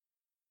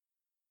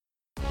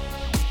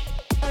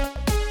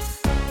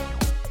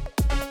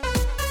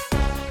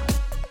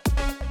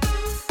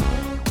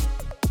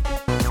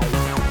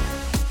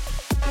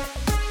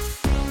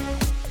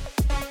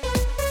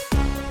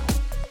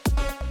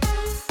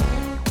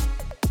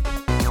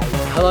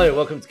Hello,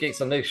 welcome to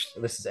Geeks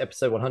Unleashed. This is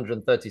episode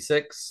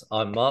 136.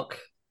 I'm Mark,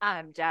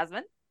 I'm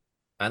Jasmine.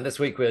 and this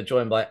week we are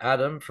joined by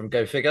Adam from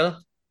Go Figure.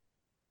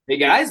 Hey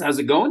guys, how's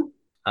it going?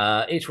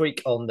 Each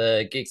week on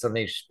the Geeks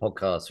Unleashed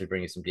podcast, we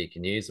bring you some geeky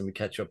news and we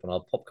catch you up on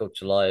our pop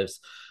culture lives,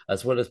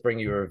 as well as bring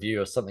you a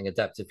review of something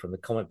adapted from the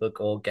comic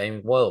book or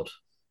gaming world.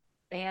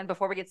 And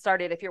before we get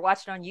started, if you're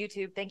watching on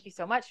YouTube, thank you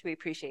so much. We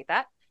appreciate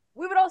that.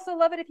 We would also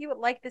love it if you would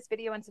like this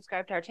video and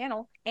subscribe to our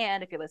channel.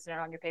 And if you're listening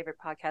on your favorite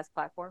podcast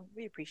platform,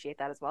 we appreciate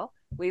that as well.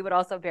 We would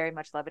also very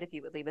much love it if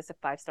you would leave us a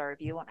 5-star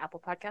review on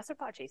Apple Podcasts or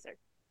Podchaser.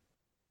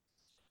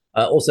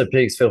 Also,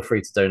 please feel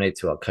free to donate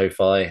to our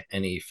Ko-Fi.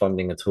 Any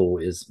funding at all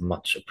is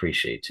much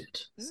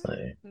appreciated.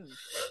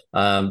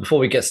 Before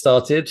we get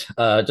started,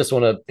 just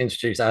want to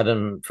introduce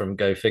Adam from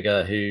Go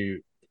Figure, who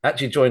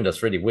actually joined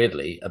us really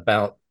weirdly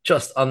about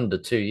just under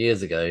 2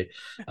 years ago.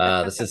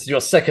 This is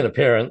your second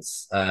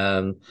appearance.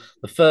 The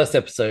first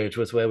episode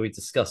was where we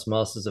discussed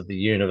Masters of the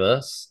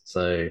Universe.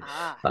 That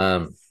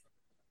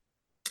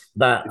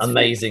It's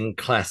amazing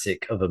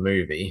classic of a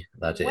movie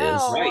that it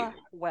is. Right.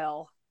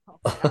 Well.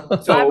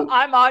 So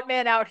I'm odd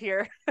man out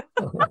here.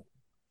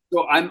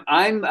 so I'm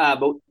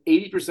about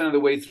 80% of the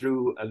way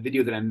through a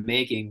video that I'm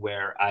making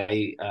where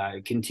I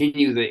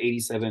continue the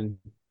 87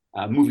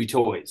 movie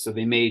toys. So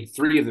they made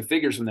 3 of the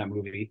figures from that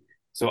movie.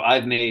 So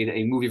I've made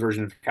a movie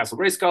version of Castle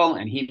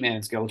Grayskull and He-Man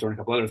and Skeletor and a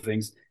couple other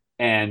things.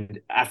 And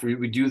after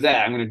we do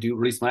that, I'm going to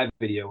release my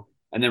video.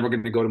 And then we're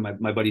going to go to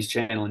my buddy's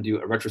channel and do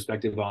a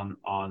retrospective on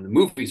the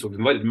movie. So we've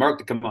invited Mark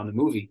to come on the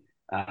movie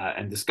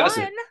and discuss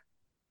it.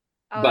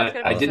 Oh,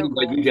 But I didn't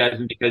invite you,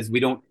 Jasmine, because we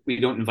don't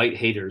invite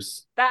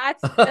haters.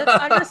 That's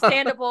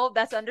understandable.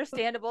 That's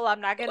understandable.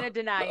 I'm not going to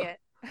deny it.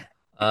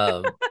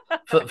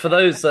 For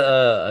those that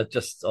are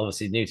just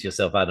obviously new to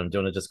yourself, Adam, do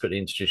you want to just quickly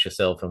introduce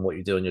yourself and what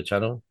you do on your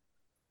channel?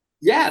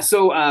 Yeah,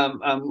 so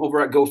I'm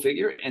over at Go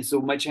Figure, and so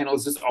my channel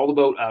is just all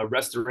about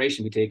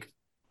restoration. We take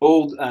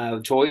old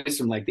toys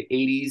from like the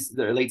 80s,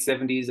 the late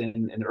 70s,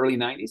 and the early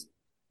 90s,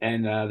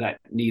 and that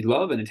need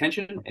love and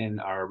attention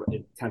and are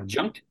kind of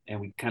junked,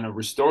 and we kind of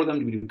restore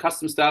them. We do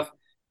custom stuff.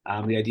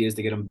 The idea is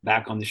to get them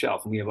back on the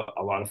shelf, and we have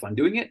a lot of fun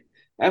doing it.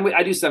 And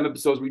I do some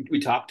episodes, we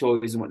talk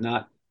toys and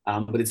whatnot,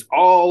 but it's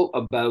all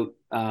about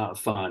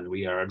fun.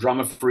 We are a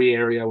drama-free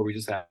area where we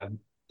just have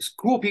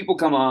cool people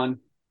come on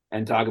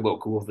and talk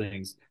about cool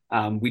things.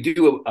 We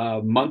do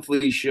a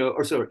monthly show,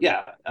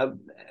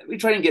 we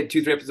try and get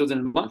 2-3 episodes in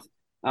a month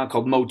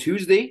called Mo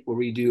Tuesday, where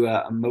we do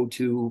a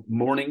Mo2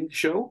 morning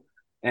show.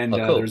 And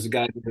cool. There's a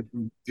guy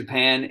from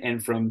Japan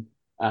and from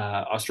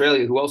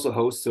Australia who also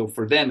hosts. So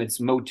for them, it's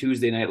Mo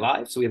Tuesday Night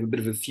Live. So we have a bit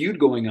of a feud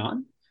going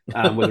on,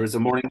 whether it's a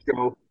morning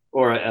show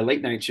or a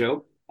late night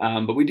show.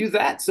 But we do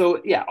that.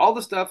 So yeah, all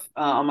the stuff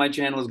on my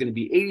channel is going to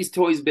be 80s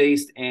toys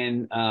based,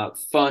 and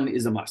fun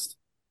is a must.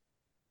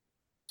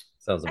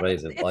 Sounds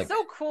amazing. It's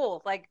so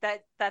cool. Like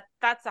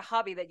that's a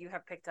hobby that you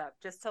have picked up,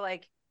 just to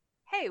like,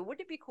 hey,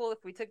 wouldn't it be cool if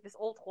we took this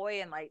old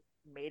toy and like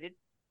made it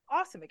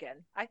awesome again?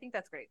 I think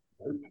that's great.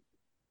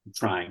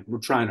 We're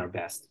trying our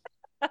best.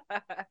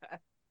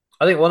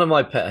 I think one of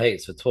my pet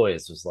hates for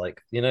toys was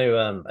like, and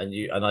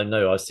I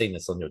know I've seen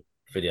this on your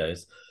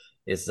videos,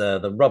 is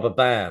the rubber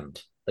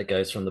band that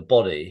goes from the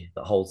body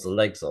that holds the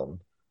legs on.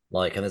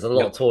 Like, and there's a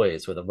lot of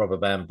toys where the rubber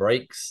band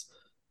breaks.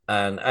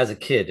 And as a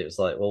kid, it was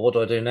like, well, what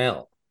do I do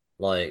now?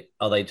 Like,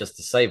 are they just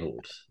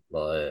disabled?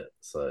 Like,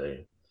 so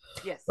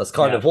yes, that's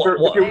kind of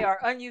what they are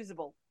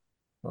unusable.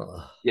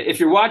 Yeah, if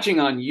you're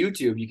watching on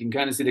YouTube, you can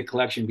kind of see the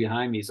collection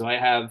behind me. So I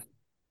have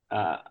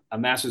a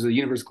Masters of the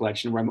Universe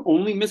collection where I'm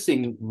only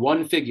missing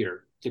one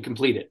figure to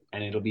complete it,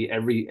 and it'll be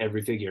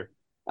every figure,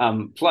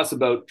 plus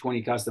about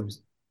 20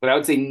 customs. But I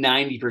would say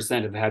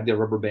 90% have had their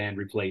rubber band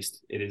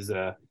replaced. It's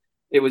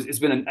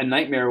been a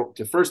nightmare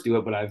to first do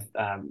it, but I've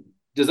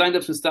designed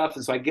up some stuff,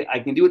 and so I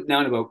can do it now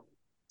in about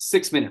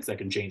 6 minutes. I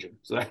can change them.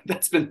 So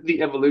that's been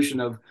the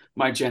evolution of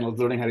my channel,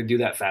 learning how to do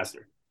that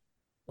faster.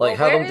 Like,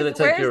 how long did it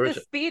take you? Where's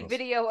the speed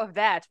video of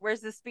that? Where's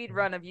the speed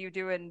run of you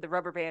doing the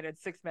rubber band in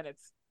 6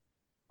 minutes?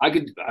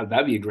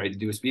 That'd be great to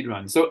do a speed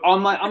run. So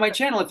on my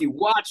channel, if you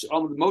watch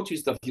all of the Motu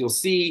stuff, you'll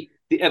see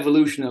the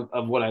evolution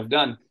of what I've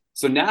done.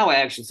 So now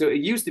so it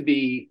used to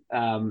be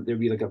there'd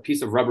be like a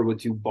piece of rubber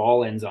with 2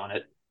 ball ends on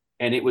it,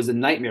 and it was a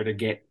nightmare to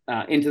get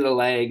into the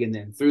leg and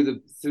then through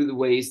the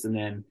waist, and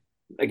then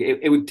like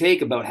it would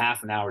take about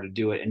half an hour to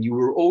do it, and you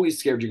were always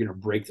scared you're going to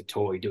break the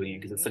toy doing it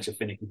because it's such a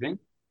finicky thing.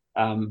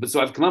 But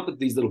so I've come up with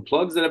these little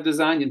plugs that I've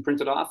designed and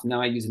printed off.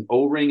 Now I use an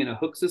O-ring and a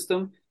hook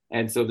system.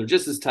 And so they're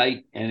just as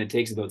tight, and it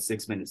takes about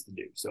 6 minutes to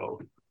do.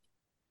 So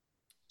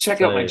check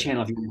out my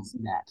channel if you want to see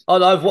that.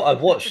 Oh,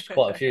 I've watched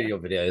quite a few of your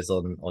videos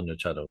on your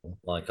channel.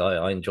 Like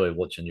I enjoy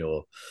watching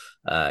your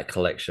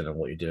collection and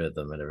what you do with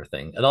them and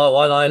everything. And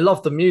I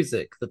love the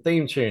music. The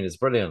theme tune is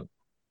brilliant.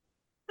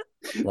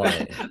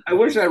 Like, I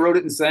wish I wrote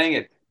it and sang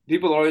it.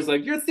 People are always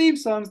like, "Your theme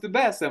song's the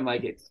best." I'm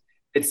like,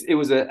 it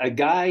was a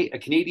guy, a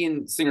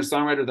Canadian singer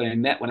songwriter that I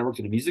met when I worked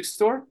at a music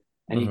store.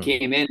 And he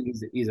came in.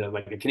 He's a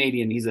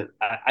Canadian.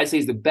 I say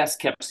he's the best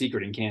kept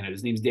secret in Canada.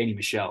 His name's Danny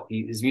Michel.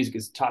 His music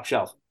is top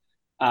shelf.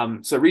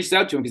 So I reached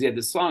out to him because he had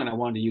this song, and I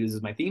wanted to use it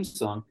as my theme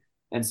song.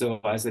 And so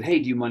I said, "Hey,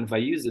 do you mind if I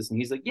use this?" And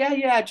he's like,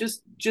 "Yeah,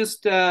 just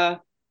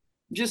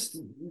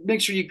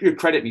make sure you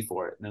credit me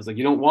for it." And I was like,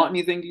 "You don't want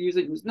anything to use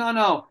it?" He goes,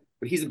 "No."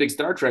 But he's a big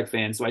Star Trek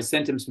fan, so I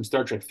sent him some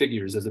Star Trek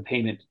figures as a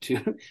payment to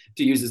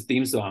to use his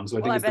theme song. So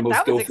I Well, think I it's the bet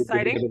most that was skillful thing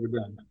I've exciting. ever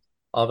done.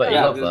 I bet you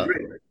Yeah, love it was that.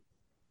 great.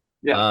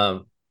 Yeah.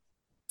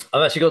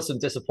 I've actually got some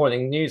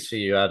disappointing news for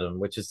you, Adam,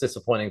 which is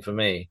disappointing for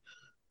me.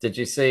 Did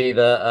you see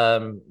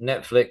that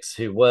Netflix,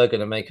 who were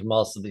going to make a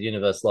Master of the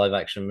Universe live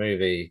action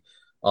movie,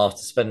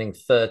 after spending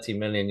 30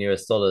 million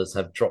US dollars,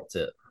 have dropped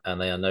it and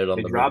they are no They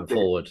longer moving dropped it.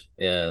 forward?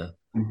 Yeah.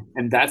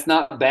 And that's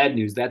not bad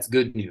news. That's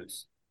good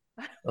news.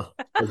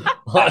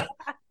 I,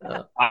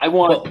 Like, I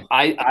want well,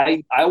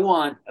 I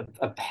want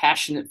a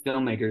passionate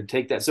filmmaker to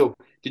take that. So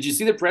did you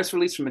see the press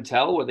release from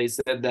Mattel where they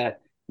said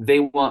that they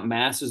want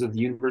Masters of the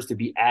Universe to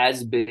be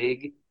as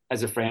big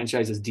as a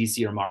franchise as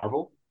DC or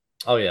Marvel?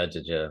 oh yeah,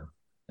 did you?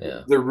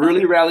 Yeah. They're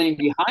really rallying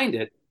behind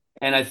it,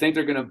 and I think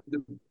they're going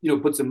to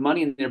put some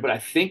money in there. But I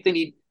think they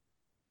need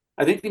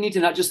to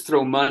not just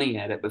throw money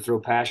at it, but throw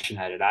passion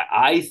at it.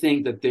 I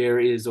think that there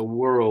is a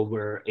world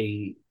where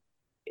a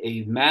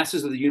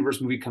Masters of the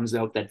Universe movie comes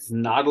out that's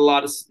not a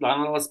lot of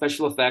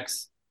special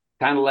effects,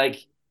 kind of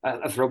like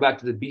a throwback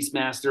to the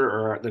Beastmaster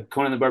or the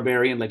Conan the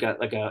Barbarian, like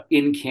a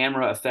in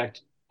camera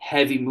effect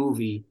heavy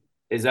movie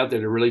is out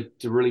there to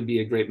really be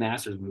a great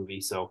Masters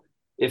movie. So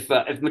if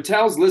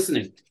Mattel's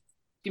listening,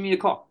 give me a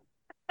call.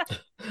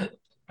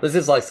 This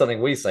is like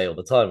something we say all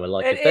the time. We're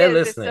like, It if they're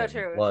is. It's so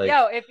listening, true. like,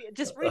 Yo, if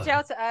just reach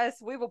out to us,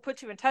 we will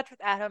put you in touch with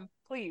Adam,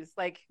 please.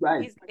 Like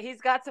Right. he's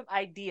got some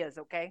ideas,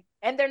 okay?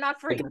 And they're not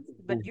free,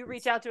 but you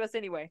reach out to us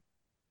anyway.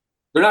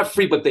 They're not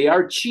free, but they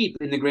are cheap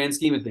in the grand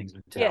scheme of things,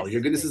 Mattel.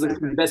 Yes, This is an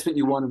investment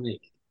you want to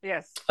make.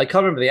 Yes. I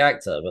can't remember the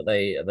actor, but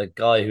the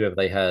guy whoever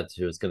they had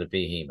who was going to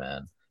be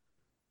He-Man.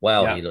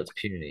 Wow, Yeah. he looked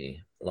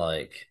puny.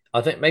 Like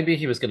I think maybe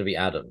he was going to be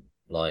Adam.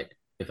 Like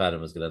if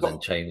Adam was going to then So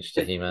change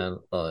to if, He-Man.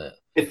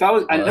 if I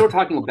was, I know we're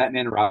talking about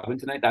Batman and Robin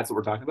tonight. That's what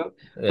we're talking about.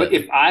 Yeah. But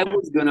if I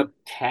was gonna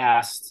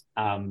cast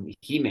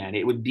He-Man,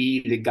 it would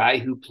be the guy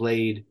who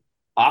played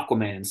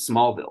Aquaman in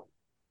Smallville,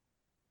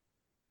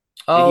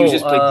 and he was Oh,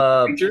 just played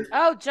the creature.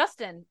 Oh,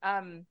 Justin.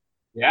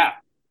 Yeah.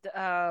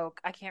 Oh,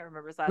 I can't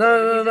remember his last name, but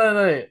no, he's no, in.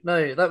 no,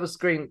 no, no. That was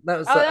Green. That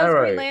was Oh, that was Green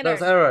Arrow. That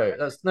was Lantern. Arrow.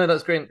 That's no,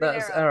 that's Green. Green That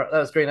was Arrow. Arrow. That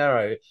was Green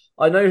Arrow.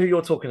 I know who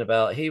you're talking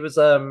about. He was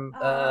Oh,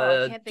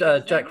 I can't think of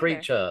his name Jack either.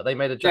 Reacher. They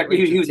made a Jack Jack,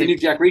 he Reacher was the new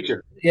TV. Jack Reacher.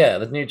 Yeah,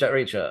 the new Jack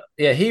Reacher.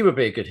 Yeah, he would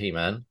be a good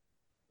He-Man.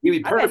 He'd be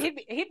I bet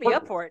perfect. he'd be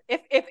up for it.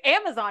 If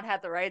Amazon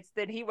had the rights,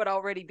 then he would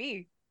already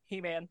be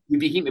He-Man. We'd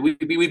be He-Man. We'd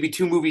be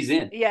two movies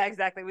in. Yeah,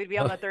 exactly. We'd be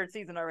on the third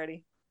season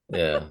already.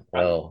 Yeah.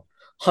 Well,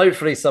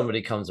 hopefully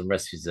somebody comes and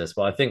rescues this,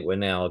 but I think we're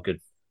now a good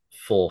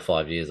 4 or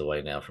 5 years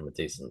away now from a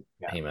decent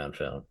He-Man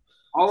film.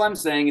 All I'm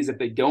saying is if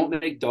they don't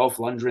make Dolph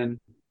Lundgren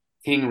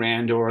King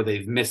Randor,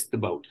 they've missed the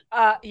boat.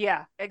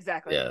 Yeah,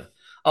 exactly. Yeah.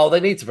 Oh, they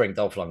need to bring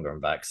Dolph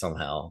Lundgren back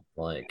somehow.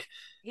 Like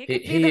he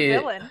could be the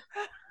villain.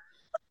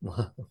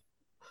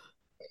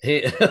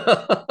 he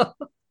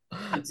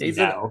He's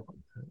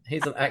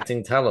he's an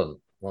acting talent.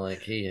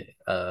 Like he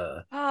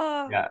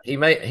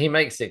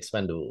makes the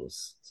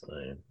Expendables. So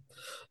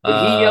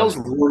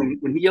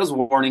when he yells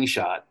warning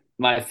shot,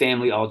 my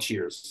family all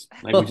cheers.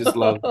 Like we just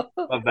love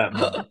that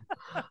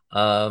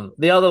moment.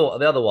 The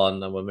other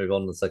one, and we'll move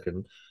on in a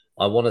second.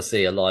 I want to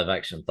see a live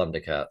action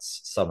Thundercats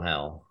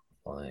somehow.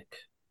 Like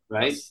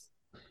right,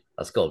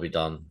 that's got to be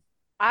done.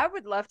 I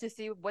would love to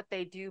see what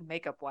they do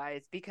makeup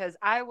wise because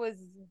I was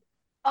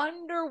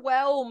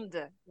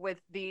underwhelmed with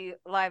the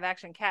live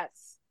action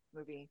Cats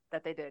movie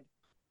that they did.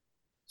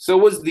 So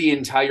was the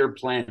entire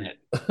planet.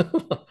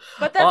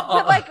 But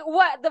like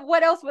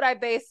what else would I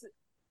base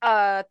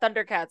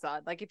Thundercats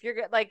on? Like if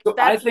you're like so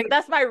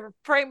that's my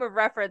frame of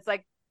reference.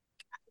 Like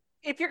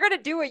if you're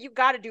gonna do it, you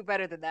got to do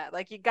better than that.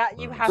 Like you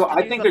have so to.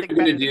 I think they're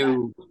gonna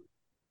do.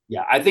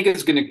 Yeah, I think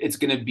it's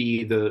gonna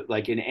be the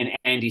like an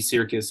Andy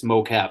Serkis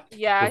mocap.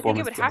 Yeah, I think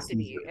it would have to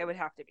be. It would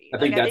have to be. I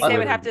think they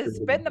would have to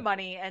spend the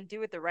money and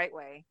do it the right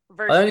way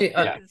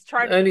versus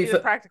trying to do the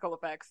practical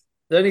effects.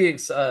 The only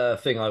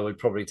thing I would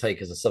probably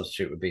take as a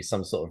substitute would be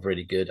some sort of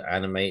really good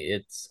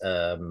animated,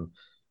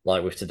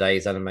 like with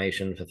today's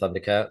animation for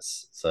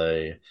Thundercats.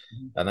 So,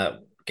 and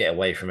that get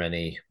away from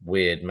any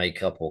weird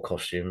makeup or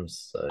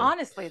costumes. So.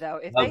 Honestly, though,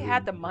 if they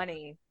had the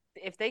money,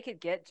 if they could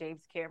get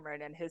James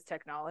Cameron and his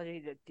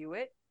technology to do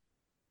it,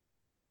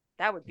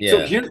 that would be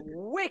a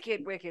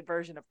wicked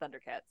version of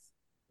Thundercats.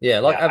 Yeah,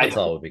 like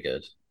Avatar would be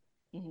good.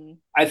 Mm-hmm.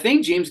 I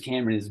think James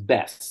Cameron is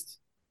best.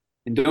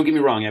 And don't get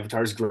me wrong,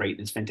 Avatar is great.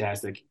 It's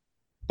fantastic.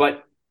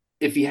 But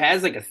if he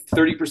has like a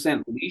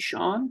 30% leash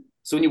on,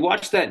 so when you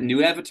watch that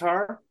new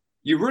Avatar,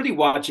 you're really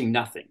watching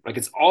nothing. Like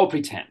it's all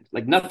pretend.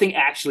 Like nothing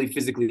actually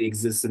physically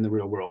exists in the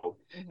real world.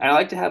 Mm-hmm. And I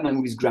like to have my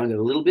movies grounded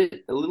a little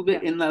bit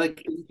in the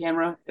like in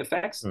camera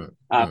effects.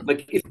 Mm-hmm.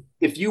 Like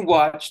if you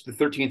watch The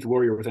 13th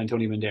Warrior with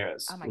Antonio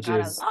Banderas, oh my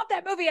god, I love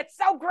that movie. It's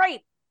so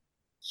great.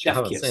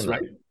 Chef kiss,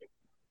 right?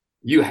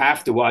 You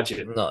have to watch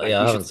it. No, I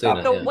haven't seen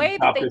it. The way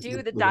that they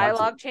do the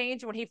dialogue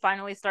change when he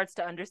finally starts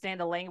to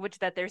understand the language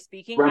that they're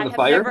speaking, I have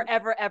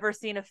never, ever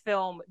seen a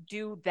film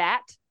do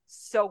that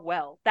so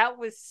well. That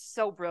was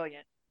so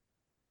brilliant.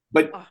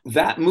 But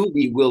that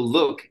movie will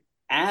look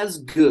as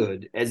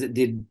good as it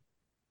did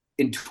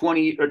in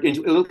 20, or it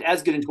looked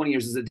as good in 20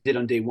 years as it did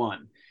on day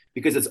one,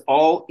 because it's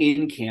all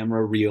in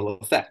camera real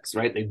effects,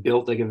 right? They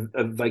built like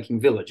a Viking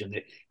village, and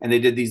they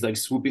did these like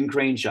swooping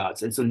crane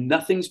shots, and so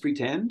nothing's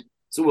pretend,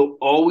 so it will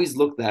always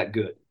look that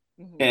good.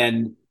 Mm-hmm.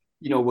 And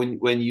you know,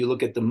 when you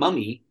look at The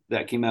Mummy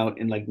that came out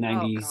in like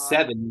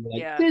 97,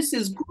 you're like, this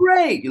is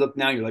great. You look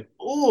now, you're like,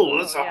 oh,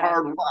 that's a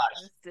hard watch.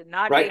 This did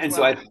not right? age And well.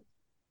 so I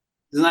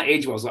does not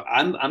age well. So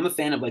I'm a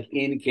fan of like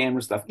in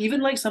camera stuff, even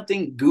like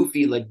something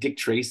goofy like Dick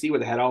Tracy, where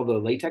they had all the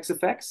latex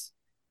effects.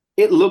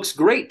 It looks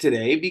great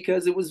today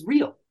because it was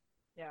real.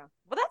 Yeah.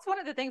 Well, that's one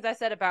of the things I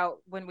said about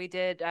when we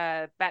did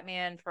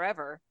Batman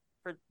Forever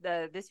for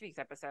this week's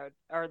episode,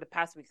 or the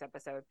past week's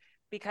episode,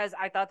 because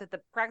I thought that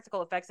the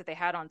practical effects that they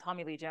had on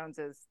Tommy Lee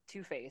Jones's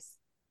Two-Face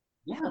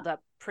held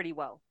up pretty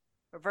well.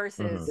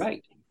 Versus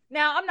right.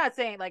 Now, I'm not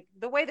saying like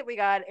the way that we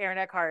got Aaron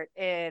Eckhart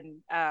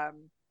in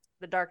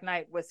The Dark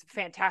Knight was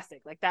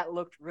fantastic. Like that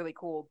looked really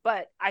cool,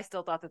 but I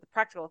still thought that the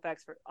practical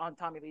effects on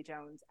Tommy Lee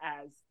Jones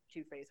as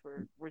Two-Face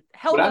were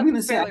held up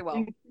fairly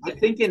well. I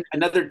think in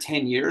another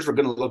 10 years, we're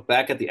going to look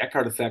back at the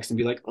Eckhart effects and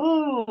be like,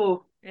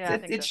 oh, yeah,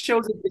 it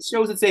shows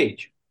its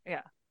age.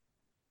 Yeah.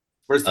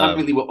 Whereas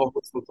Tommy Lee will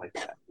always look like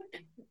that.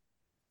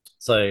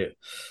 So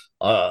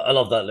I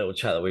love that little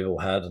chat that we've all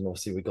had. And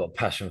obviously we've got a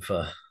passion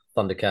for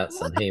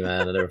Thundercats and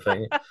He-Man and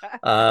everything.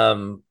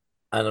 And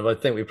I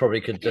think we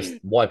probably could just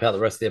wipe out the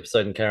rest of the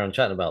episode and carry on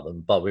chatting about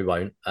them, but we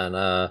won't.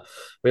 And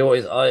we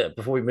always,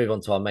 before we move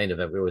on to our main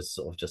event, we always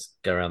sort of just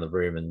go around the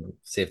room and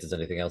see if there's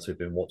anything else we've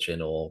been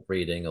watching or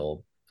reading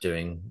or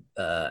doing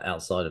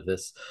outside of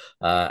this.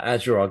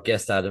 As you're our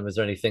guest, Adam, is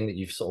there anything that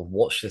you've sort of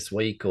watched this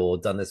week or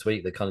done this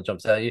week that kind of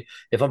jumps out at you?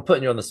 If I'm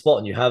putting you on the spot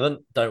and you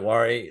haven't, don't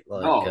worry.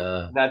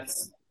 Like,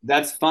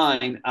 that's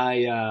fine.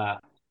 I've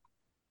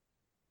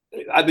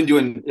been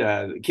doing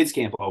kids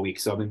camp all week,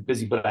 so I've been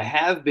busy. But I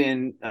have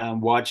been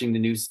watching the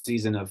new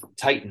season of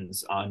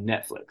Titans on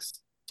Netflix.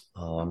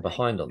 Oh, I'm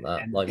behind on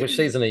that. Like, which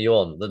season are you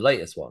on? The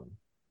latest one?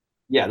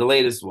 Yeah, the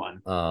latest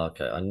one. Oh,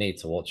 okay. I need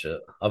to watch it.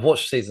 I've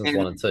watched seasons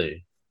 1 and 2.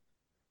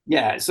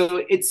 Yeah,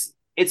 so it's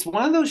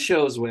one of those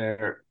shows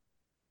where,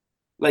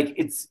 like,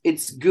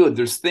 it's good.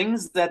 There's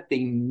things that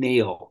they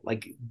nail,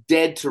 like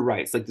dead to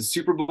rights, like the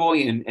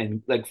Superboy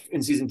and like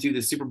in season 2, the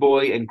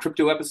Superboy and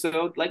Crypto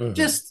episode, like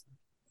just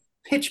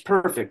pitch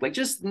perfect, like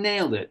just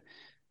nailed it.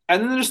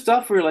 And then there's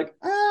stuff where you're like,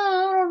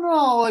 oh, I don't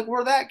know, like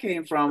where that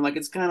came from. Like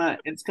it's kind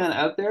of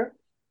out there.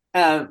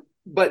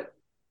 But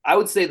I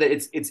would say that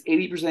it's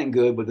 80%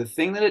 good. But the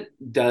thing that it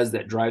does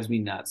that drives me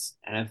nuts,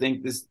 and I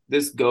think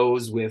this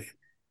goes with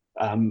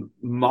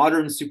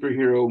modern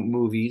superhero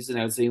movies, and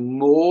I would say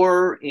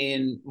more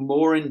in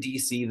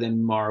DC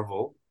than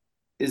Marvel,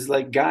 is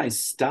like, guys,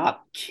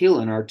 stop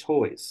killing our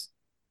toys.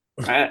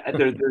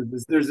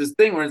 There's this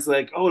thing where it's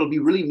like, oh, it'll be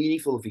really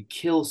meaningful if we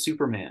kill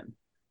Superman.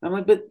 I'm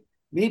like, but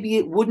maybe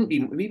it wouldn't be.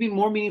 Maybe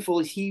more meaningful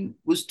if he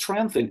was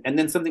triumphant, and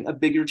then a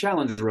bigger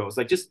challenge arose.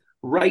 Like, just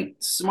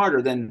write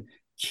smarter than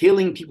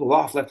killing people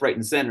off left, right,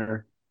 and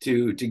center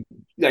to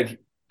like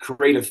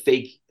create a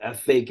fake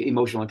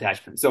emotional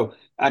attachment. So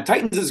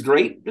Titans is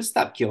great. Just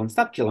stop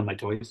killing my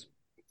toys.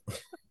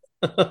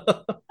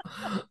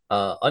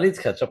 I need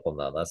to catch up on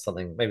that. That's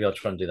something. Maybe I'll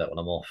try and do that when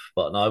I'm off.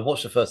 But no, I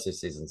watched the first 2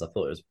 seasons. I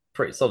thought it was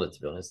pretty solid, to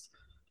be honest.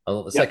 I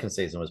thought the second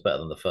season was better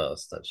than the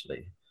first,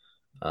 actually.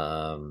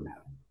 And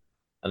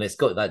it's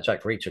got that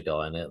Jack Reacher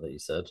guy in it that you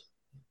said.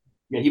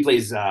 Yeah, he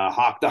plays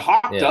Hawk. The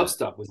Hawk Dove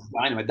stuff was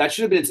dynamite. That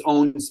should have been its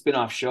own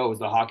spin-off show, was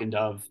the Hawk and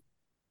Dove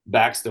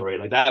backstory.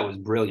 Like, that was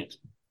brilliant.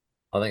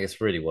 I think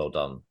it's really well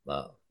done.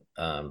 That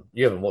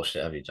you haven't watched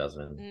it, have you,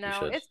 Jasmine?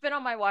 No, it's been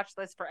on my watch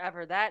list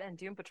forever. That and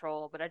Doom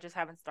Patrol, but I just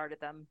haven't started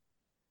them.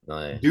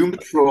 No. Doom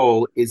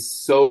Patrol is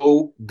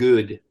so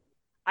good.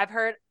 I've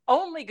heard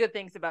only good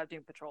things about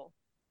Doom Patrol.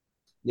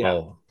 Yeah.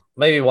 Well,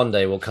 maybe one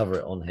day we'll cover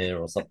it on here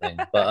or something.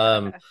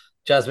 But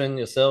Jasmine,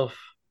 yourself?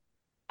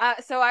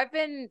 So I've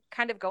been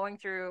kind of going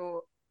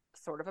through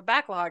sort of a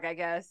backlog, I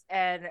guess.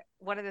 And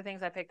one of the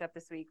things I picked up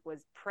this week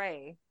was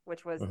Prey,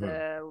 which was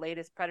the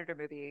latest Predator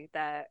movie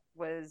that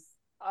was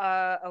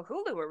a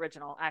Hulu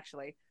original,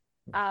 actually.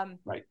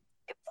 Right.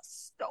 It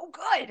was so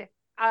good.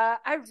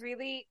 I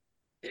really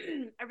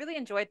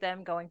enjoyed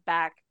them going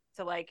back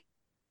to like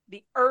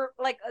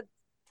like a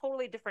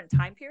totally different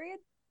time period.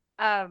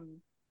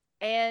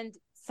 And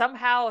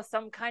somehow,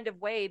 some kind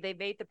of way, they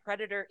made the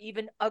Predator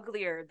even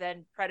uglier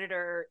than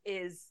Predator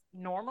is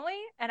normally.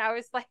 And I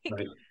was like,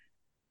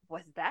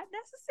 was that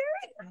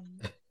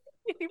necessary?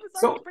 He was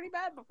already pretty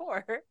bad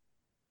before.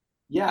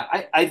 Yeah,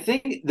 I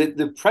think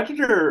the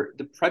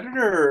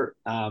Predator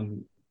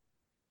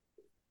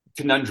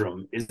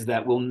conundrum is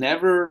that we'll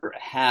never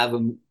have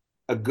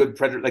a good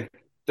Predator. Like,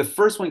 the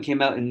first one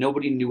came out and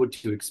nobody knew what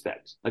to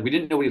expect. Like, we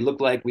didn't know what he looked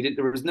like.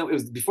 It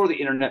was before the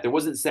internet. There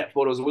wasn't set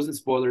photos. There wasn't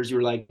spoilers. You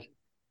were like,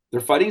 they're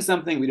fighting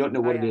something. We don't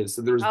know what it is.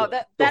 So there was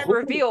that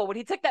reveal when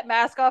he took that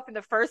mask off in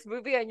the first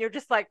movie, and you're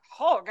just like,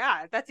 oh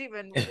God, that's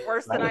even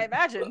worse than I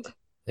imagined.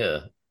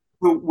 Yeah.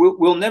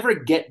 we'll never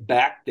get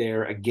back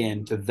there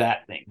again to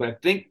that thing. But I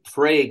think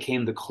Prey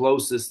came the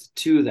closest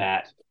to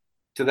that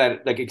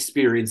like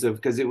experience of,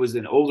 because it was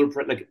an older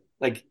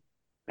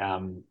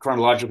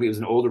chronologically it was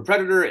an older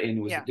predator, and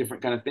it was a Yeah.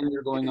 different kind of thing that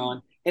were going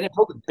on, and it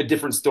told a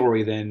different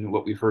story than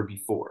what we've heard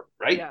before,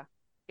 right? Yeah.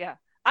 Yeah.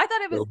 I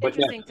thought it was So, but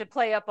yeah, interesting to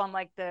play up on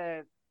like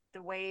the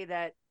way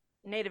that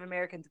Native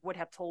Americans would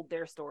have told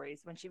their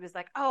stories when she was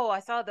like, "Oh, I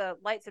saw the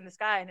lights in the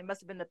sky and it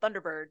must have been the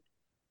Thunderbird."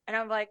 And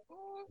I'm like,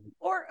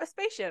 or a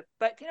spaceship,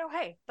 but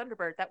hey,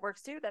 Thunderbird, that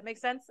works too. That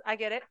makes sense. I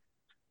get it.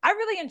 I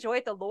really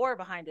enjoyed the lore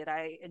behind it.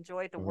 I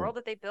enjoyed the world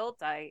that they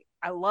built. I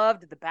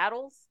loved the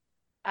battles.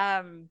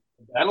 Um,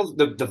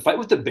 the fight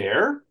with the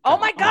bear. oh Come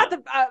my god,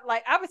 on.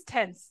 like I was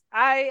tense.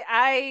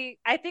 I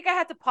think I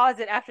had to pause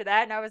it after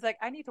that, and I was like,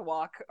 I need to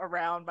walk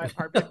around my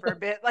apartment for a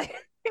bit. Like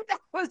that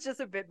was just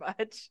a bit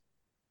much.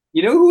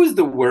 You know who was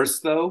the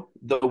worst though?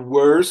 The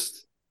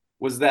worst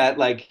was that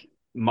like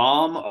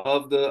mom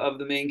of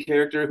the main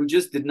character who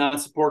just did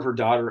not support her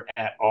daughter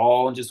at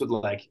all and just would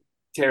like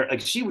tear,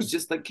 like she was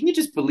just like, can you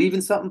just believe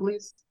in something,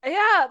 please?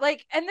 Yeah,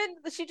 like, and then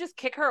she just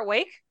kick her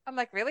awake. I'm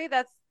like, really?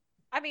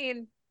 I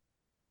mean,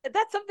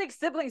 that's something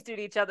siblings do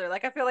to each other.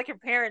 Like, I feel like your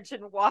parents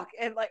shouldn't walk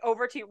and like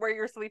over to where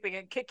you're sleeping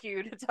and kick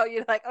you to tell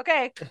you like,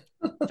 okay,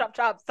 chop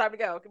chop, it's time to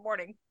go. Good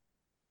morning.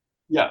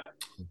 Yeah.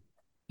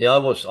 Yeah, I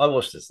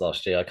watched this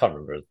last year. I can't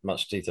remember as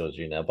much detail as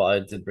you now, but I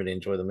did really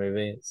enjoy the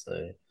movie.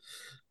 So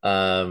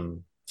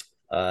um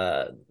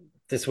uh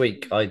this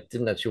week I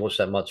didn't actually watch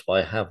that much, but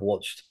I have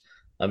watched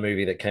a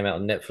movie that came out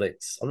on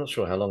Netflix. I'm not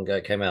sure how long ago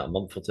it came out, a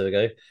month or two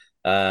ago.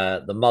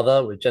 The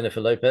Mother with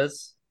Jennifer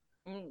Lopez.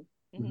 Mm-hmm.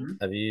 Mm-hmm.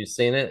 Have you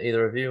seen it,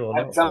 either of you, or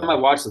not? It's on my Or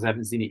watch list. I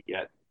haven't seen it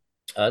yet.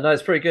 no,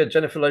 it's pretty good.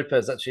 Jennifer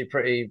Lopez actually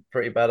pretty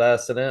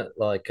badass in it.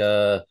 Like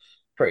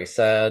pretty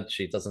sad.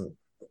 She doesn't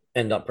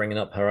end up bringing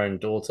up her own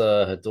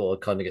daughter. Her daughter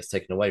kind of gets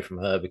taken away from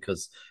her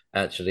because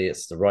actually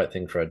it's the right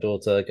thing for her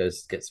daughter.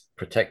 Gets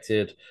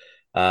protected,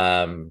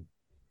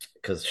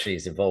 because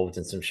she's involved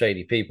in some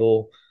shady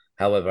people.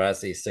 However, as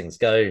these things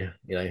go,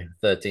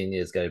 13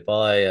 years go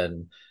by,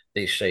 and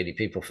these shady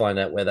people find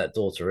out where that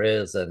daughter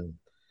is, and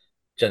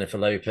Jennifer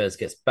Lopez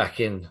gets back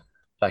in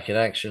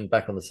action,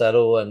 back on the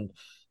saddle, and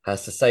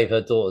has to save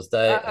her daughter's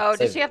day. Oh, did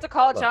Save, she have to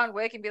call well, John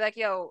Wick and be like,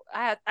 "Yo,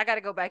 I got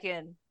to go back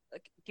in.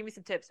 Like, give me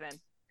some tips, man.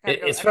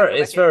 it's I gotta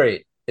go very, back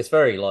in." it's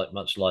very like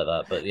much like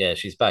that. But yeah,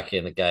 she's back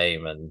in the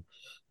game, and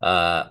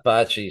but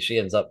actually, she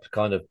ends up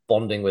kind of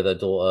bonding with her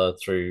daughter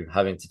through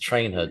having to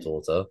train her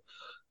daughter.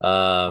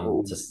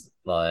 Oh, Just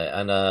like,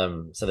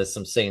 and so there's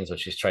some scenes where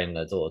she's training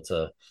her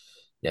daughter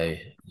to,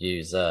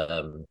 use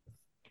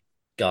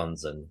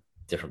guns and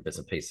different bits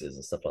and pieces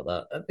and stuff like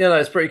that. And,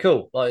 it's pretty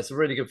cool. Like, it's a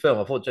really good film.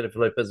 I thought Jennifer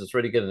Lopez was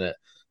really good in it,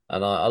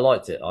 and I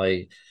liked it.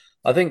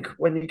 I think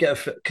when you get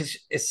because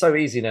it's so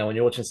easy now when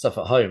you're watching stuff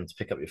at home to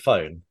pick up your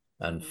phone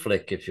and Mm-hmm.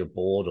 flick if you're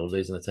bored or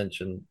losing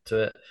attention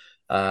to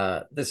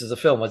it. This is a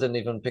film I didn't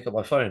even pick up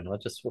my phone. I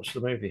just watched the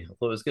movie. I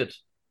thought it was good.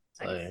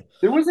 Nice.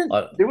 So there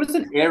I was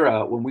an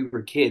era when we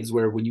were kids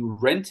where when you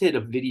rented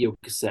a video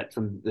cassette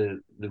from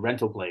the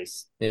rental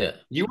place, yeah,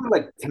 you were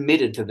like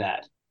committed to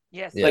that.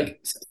 Yes. yeah, Like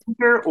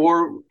speaker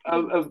or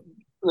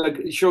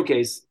like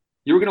showcase,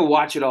 you were gonna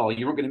watch it all.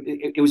 You weren't gonna.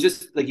 It was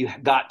just like you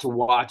got to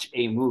watch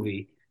a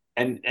movie,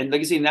 and like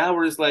you say, now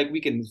we're just like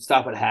we can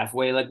stop it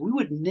halfway. Like we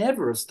would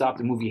never have stopped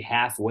a movie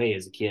halfway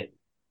as a kid.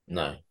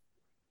 no, No.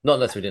 not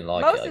unless we didn't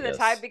like it, Most I of the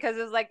time guess. because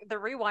it was like the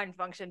rewind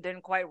function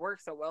didn't quite work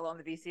so well on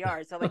the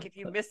VCR. So like if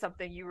you missed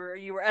something, you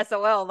were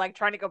SOL like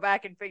trying to go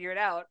back and figure it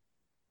out.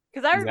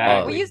 Because I remember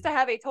we Oh, Exactly. used to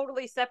have a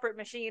totally separate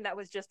machine that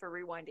was just for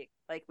rewinding.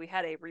 Like we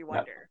had a Yeah.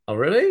 rewinder. oh,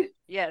 really?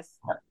 Yes.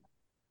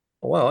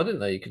 Oh, wow, I didn't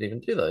know you could even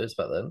do those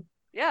back then.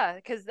 Yeah.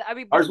 Because I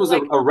mean, Ours was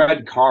like a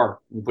red car.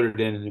 We put it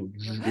in and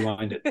it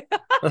rewind it.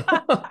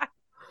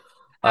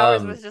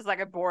 ours was um, just like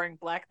a boring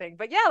black thing.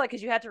 But yeah, like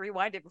because you had to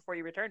rewind it before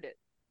you returned it.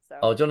 So.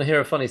 Oh, do you want to hear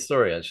a funny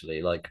story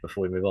actually? Like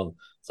before we move on.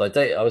 So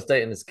I was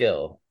dating this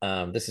girl.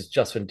 This is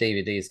just when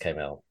DVDs came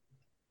out,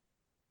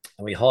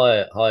 and we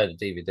hired a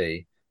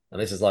DVD. And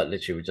this is like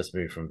literally we just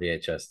moved from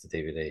VHS to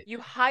DVD. You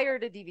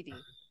hired a DVD.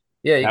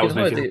 Yeah, That was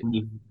my favorite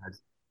movie.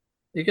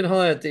 You can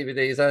hire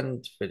DVDs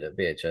and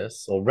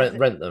VHS or Was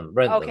it?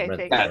 Okay, rent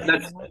thanks. Yeah, them.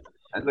 that's So,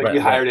 like you rent.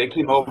 hired it,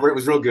 came over, it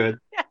was real good.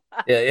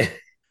 Yeah, yeah. You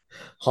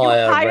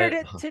Hire, hired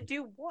rent. it to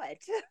do what?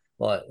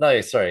 Like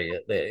no, sorry,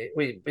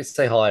 we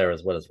say hire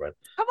as well as rent.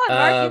 Come on,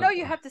 Mark. You know Um,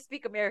 you have to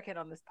speak American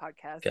on this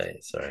podcast. Okay,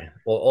 sorry,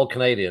 or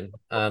Canadian,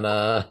 and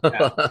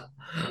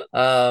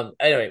Yeah.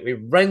 anyway, we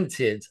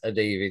rented a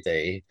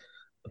DVD.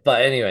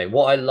 But anyway,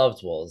 what I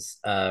loved was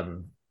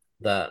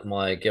that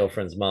my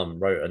girlfriend's mum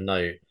wrote a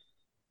note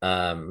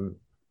um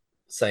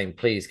saying,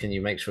 "Please, can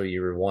you make sure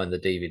you rewind the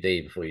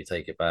DVD before you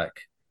take it back?"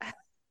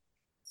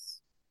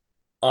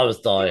 I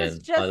was She was dying. I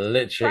just trying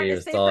literally to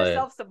was save dying.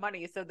 herself some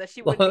money so that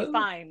she wouldn't be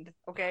fined.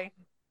 Okay.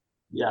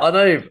 Yeah. I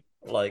know,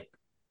 like,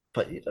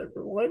 but you don't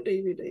rewind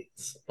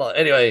DVDs. Like,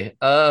 anyway,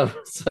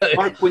 so,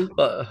 Mark,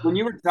 but when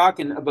you were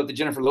talking about the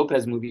Jennifer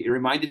Lopez movie, it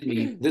reminded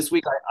me this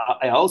week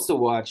I also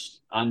watched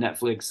on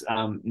Netflix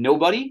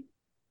Nobody.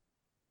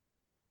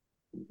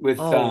 with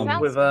Oh,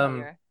 Sounds with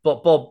familiar.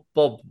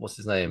 Bob, what's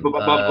his name?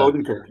 Bob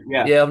Odenkirk.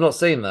 Yeah, Yeah, I've not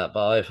seen that,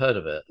 but I've heard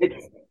of it.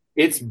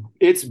 it's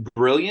it's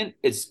brilliant.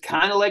 It's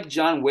kind of like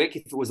John Wick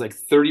if it was like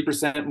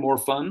 30% more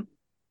fun.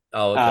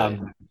 Oh, okay.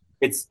 Um,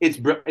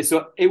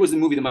 so it was a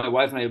movie that my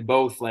wife and I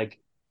both like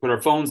put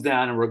our phones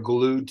down and were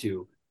glued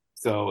to.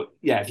 So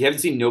yeah, if you haven't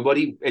seen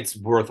Nobody, it's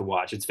worth a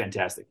watch. It's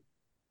fantastic.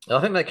 I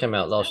think that came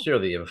out last year or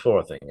the year before.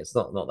 I think it's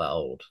not that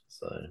old.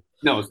 So,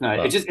 No, it's not.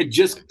 but It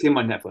just came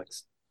on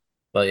Netflix.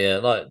 yeah,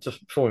 like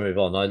just before we move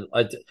on,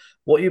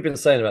 what you've been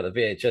saying about the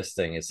VHS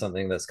thing is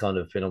something that's kind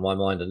of been on my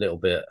mind a little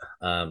bit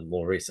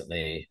more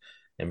recently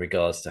in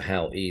regards to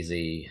how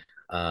easy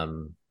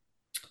um,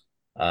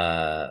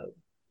 uh,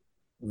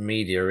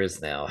 media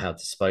is now, how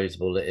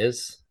disposable it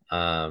is.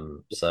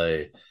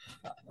 So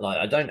like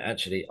I don't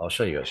actually. I'll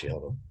show you actually.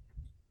 Hold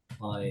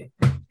on.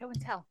 Show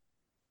and tell.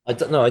 I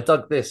don't know. I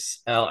dug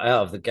this out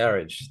of the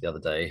garage the other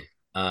day.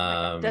 Oh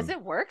my God. Does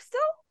it work still?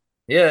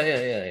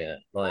 Yeah.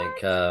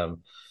 Like, What?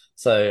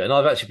 so, and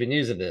I've actually been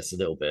using this a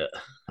little bit.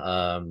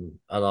 And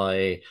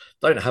I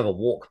don't have a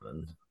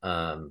Walkman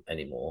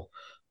anymore,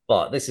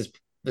 but this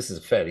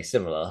is fairly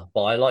similar.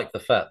 But I like the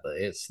fact that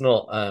it's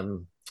not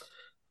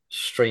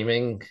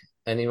streaming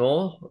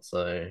anymore.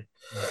 So,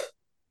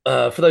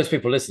 for those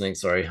people listening,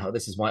 sorry,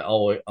 this is my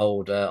old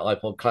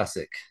iPod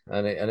Classic,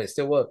 and it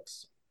still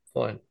works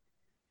fine.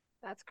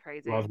 That's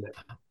crazy. Loved it.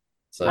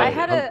 So, I Loved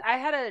had it. a I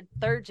had a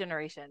third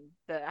generation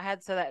that I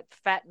had, so that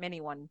fat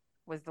mini one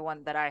was the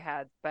one that I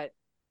had, but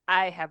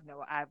I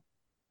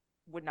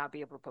would not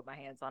be able to put my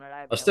hands on it.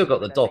 I have I've no still idea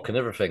got what the that thing dock and is.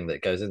 everything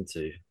that goes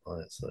into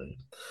it. So,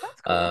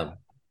 That's cool. um,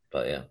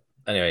 but yeah.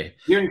 Anyway,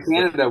 Here in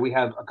Canada, we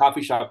have a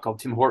coffee shop called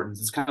Tim Hortons.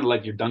 It's kind of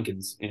like your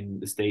Dunkin's in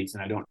the States,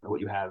 and I don't know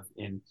what you have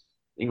in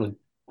England.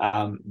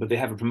 But they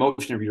have a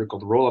promotion every year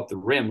called Roll Up the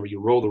Rim, where you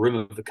roll the rim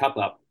of the cup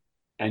up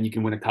and you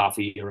can win a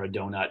coffee or a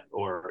donut,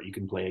 or you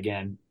can play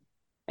again.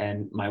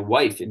 And my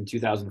wife in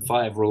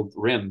 2005 rolled the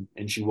rim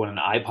and she won an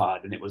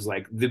iPod, and it was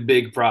like the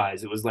big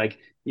prize. It was like,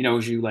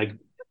 she like,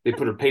 they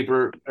put her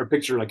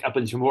picture like up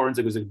in Tim Hortons.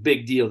 It was a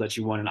big deal that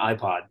she won an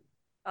iPod. It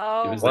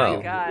Oh was like, my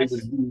wow. gosh.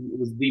 it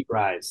was the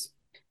prize,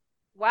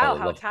 Oh, Wow,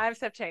 how love. times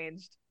have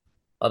changed.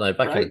 I know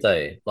back in the right?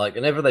 day, like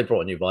whenever they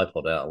brought a new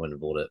bipod out, I went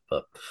and bought it.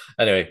 But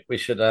anyway, we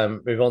should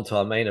move on to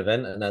our main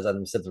event. And as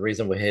Adam said, the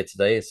reason we're here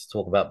today is to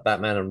talk about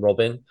Batman and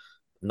Robin,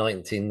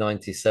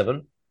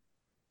 1997.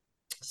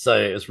 So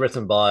it was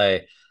written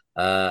by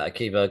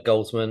Akiva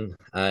Goldsman.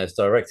 It's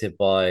directed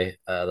by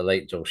the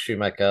late Joel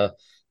Schumacher,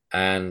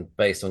 and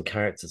based on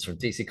characters from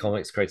DC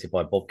Comics created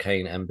by Bob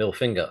Kane and Bill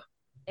Finger.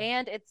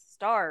 And its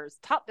stars,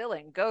 top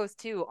billing goes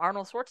to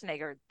Arnold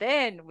Schwarzenegger.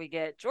 Then we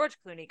get George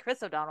Clooney,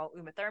 Chris O'Donnell,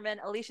 Uma Thurman,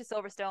 Alicia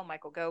Silverstone,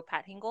 Michael Gough,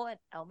 Pat Hingle, and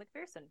Elle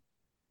Macpherson.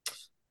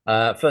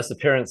 First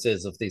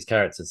appearances of these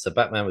characters. So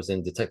Batman was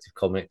in Detective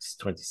Comics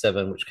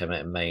 27, which came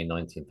out in May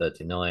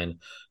 1939.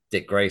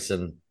 Dick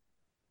Grayson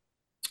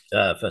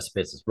first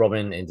appears as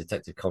Robin in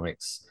Detective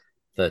Comics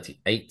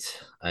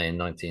 38 in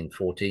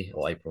 1940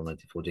 or April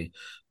 1940.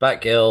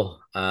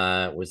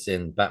 Batgirl was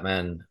in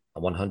Batman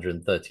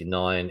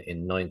 139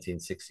 in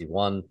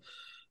 1961.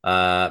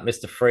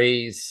 Mr.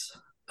 Freeze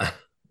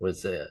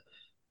was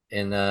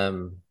in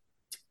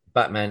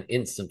Batman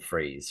Instant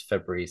Freeze,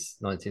 February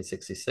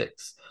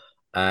 1966.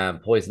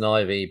 Poison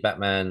Ivy,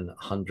 Batman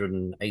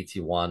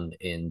 181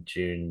 in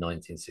June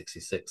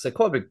 1966. So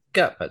quite a big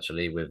gap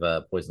actually with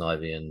Poison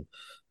Ivy and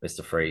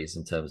Mr. Freeze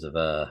in terms of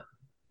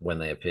when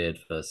they appeared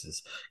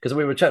versus because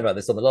we were chatting about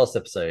this on the last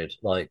episode,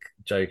 like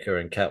Joker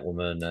and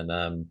Catwoman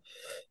and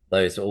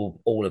those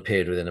all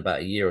appeared within about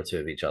a year or two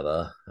of each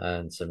other,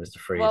 and so Mr.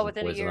 Freeze Well, and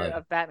within a Poison year Ivy.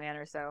 of Batman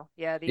or so.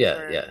 Yeah, these Yeah,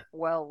 were yeah,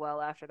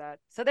 well after that.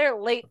 So they're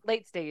late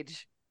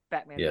stage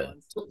Batman yeah.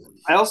 villains.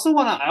 I also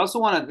wanna,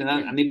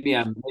 and maybe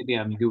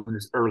I'm doing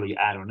this early.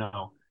 I don't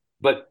know,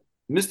 but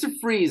Mr.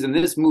 Freeze in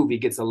this movie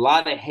gets a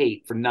lot of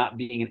hate for not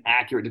being an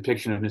accurate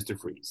depiction of Mr.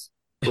 Freeze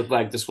with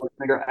like the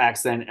Schwarzenegger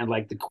accent and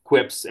like the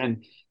quips.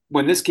 And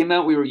when this came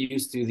out, we were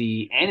used to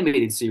the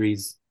animated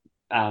series,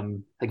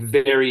 like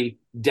very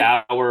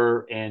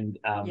dour and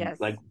Yes.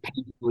 like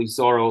painfully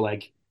sorrow,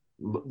 like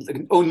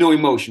oh no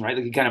emotion, right?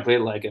 Like he kind of played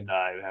it like, and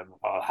have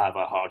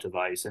a heart of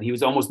ice, and he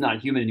was almost not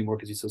human anymore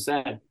because he's so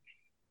sad.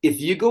 If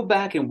you go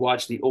back and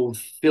watch the old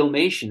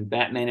Filmation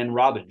Batman and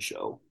Robin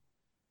show,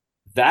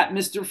 that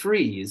Mr.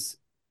 Freeze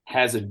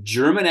has a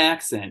German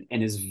accent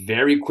and is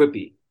very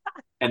quippy.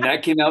 And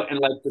that came out in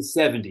like the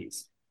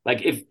 70s.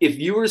 Like if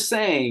you were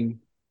saying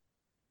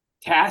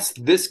task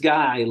this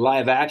guy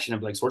live action,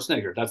 I'm like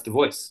Schwarzenegger, that's the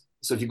voice.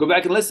 So if you go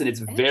back and listen, it's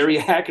very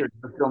Interesting. accurate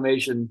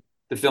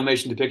the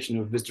filmation depiction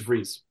of Mr.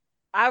 Freeze.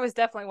 I was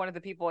definitely one of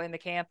the people in the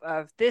camp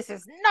of this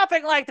is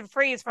nothing like the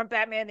Freeze from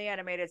Batman the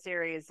Animated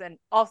Series. And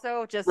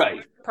also just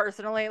Right.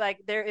 personally, like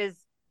there is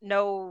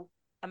no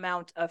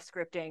amount of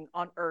scripting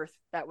on earth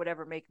that would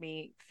ever make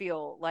me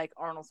feel like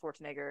Arnold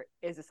Schwarzenegger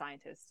is a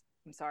scientist.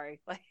 I'm sorry.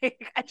 Like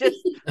I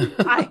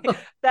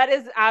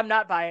I'm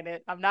not buying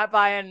it. I'm not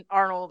buying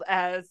Arnold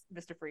as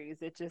Mr. Freeze.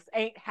 It just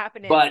ain't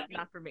happening. But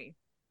Not for me.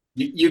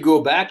 you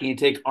go back and you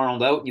take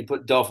Arnold out and you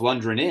put Dolph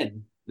Lundgren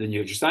in, then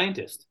you're your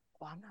scientist.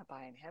 Well, I'm not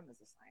buying him as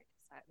a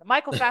scientist.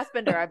 Michael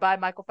Fassbender, I buy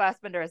Michael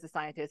Fassbender as a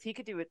scientist. He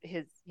could do it.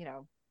 He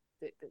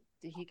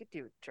could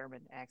do a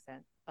German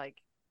accent. Like,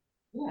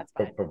 that's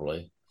fine.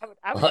 Probably.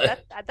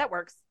 That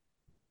works.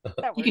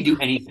 That He works. can do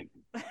anything.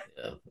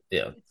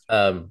 Yeah.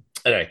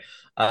 Anyway,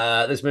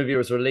 this movie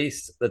was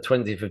released the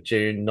 20th of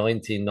June,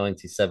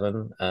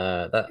 1997.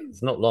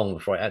 That's not long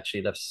before I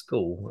actually left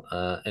school.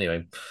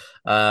 Anyway,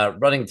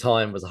 running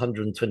time was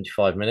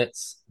 125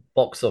 minutes.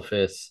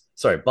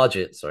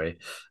 Budget,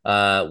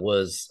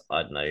 was,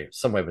 I don't know,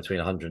 somewhere between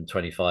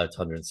 125 to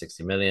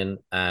 160 million.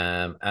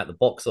 At the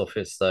box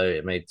office, though,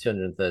 it made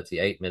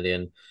 238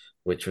 million,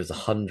 which was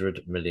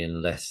 100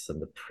 million less than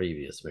the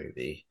previous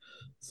movie.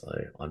 So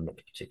I'm not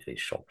particularly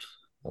shocked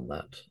on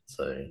that.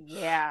 So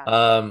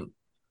yeah,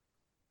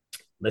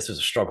 this was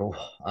a struggle.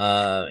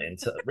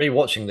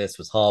 Rewatching this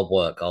was hard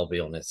work, I'll be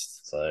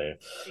honest. So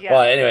yeah.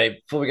 right,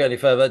 anyway, before we go any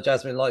further,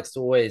 Jasmine likes to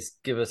always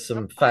give us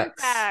some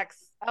facts.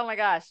 Oh my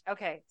gosh.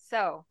 Okay,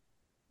 so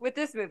with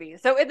this movie,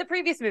 so in the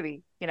previous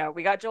movie,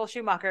 we got Joel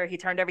Schumacher. He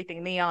turned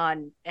everything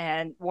neon,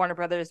 and Warner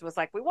Brothers was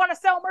like, we want to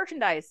sell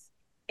merchandise,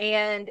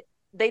 and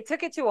they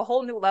took it to a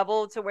whole new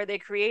level to where they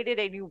created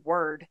a new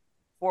word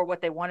for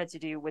what they wanted to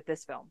do with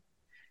this film.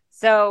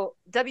 So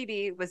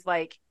WB was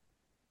like,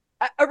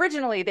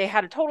 originally they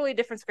had a totally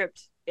different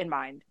script in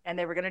mind, and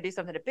they were going to do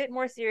something a bit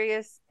more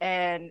serious,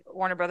 and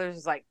Warner Brothers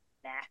was like,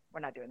 nah, we're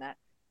not doing that.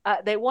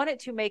 They wanted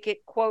to make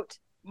it, quote,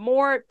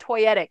 more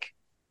toyetic.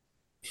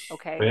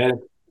 Okay. Yeah.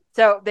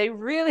 So they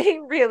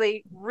really,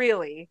 really,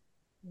 really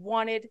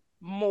wanted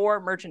more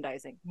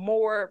merchandising,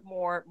 more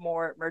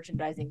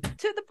merchandising,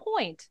 to the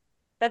point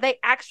that they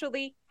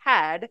actually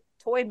had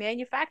toy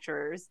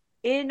manufacturers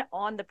in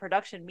on the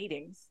production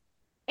meetings,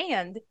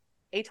 and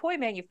a toy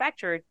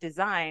manufacturer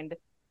designed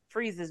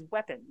Freeze's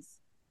weapons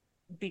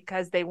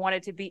because they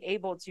wanted to be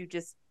able to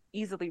just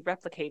easily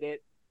replicate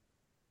it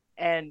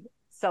and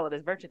sell it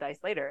as merchandise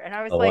later. And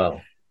I was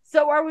Wow.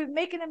 so are we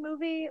making a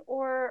movie,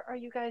 or are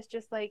you guys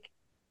just like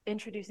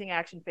introducing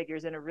action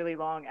figures in a really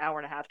long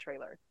 1.5-hour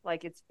trailer?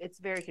 Like, it's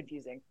very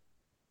confusing.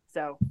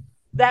 So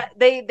that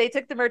they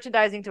took the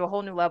merchandising to a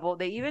whole new level.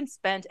 They even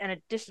spent an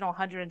additional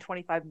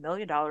 $125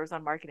 million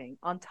on marketing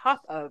on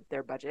top of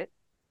their budget.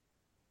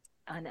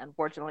 And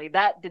unfortunately,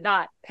 that did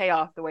not pay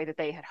off the way that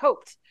they had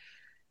hoped.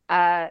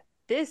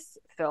 This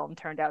film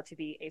turned out to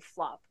be a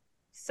flop,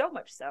 so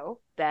much so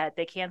that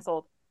they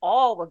canceled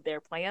all of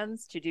their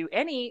plans to do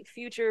any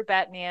future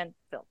Batman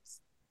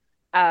films.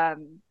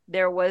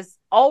 There was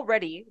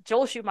already,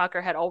 Joel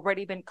Schumacher had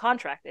already been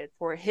contracted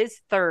for his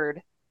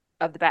third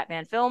of the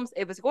Batman films.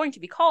 It was going to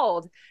be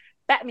called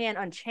Batman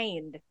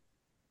Unchained.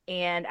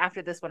 And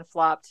after this one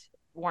flopped,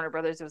 Warner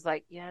Brothers was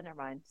like, yeah, never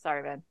mind.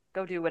 Sorry, man.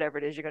 Go do whatever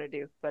it is you're going to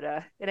do. But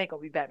it ain't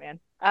going to be Batman.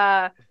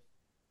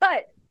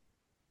 But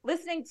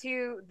listening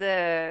to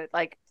the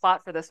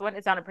plot for this one,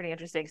 it sounded pretty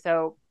interesting.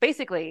 So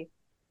basically,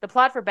 the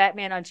plot for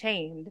Batman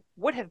Unchained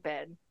would have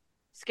been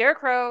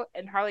Scarecrow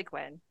and Harley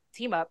Quinn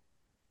team up.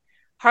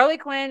 Harley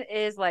Quinn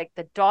is like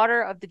the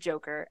daughter of the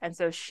Joker, and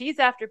so she's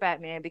after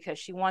Batman because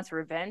she wants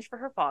revenge for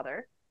her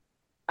father.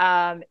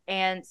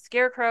 And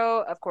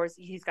Scarecrow, of course,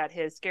 he's got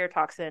his scare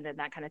toxin and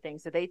that kind of thing.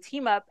 So they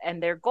team up,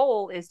 and their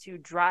goal is to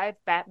drive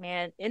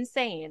Batman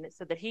insane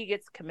so that he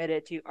gets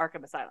committed to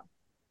Arkham Asylum.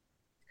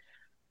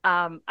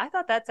 I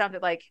thought that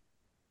sounded like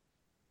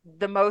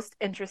the most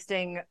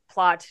interesting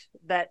plot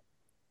that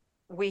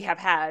we have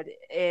had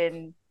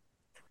in,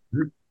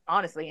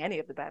 honestly, any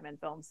of the Batman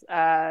films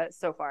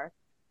so far.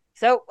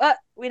 So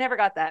we never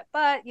got that,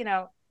 but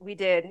we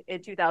did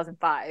in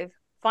 2005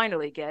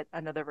 finally get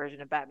another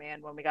version of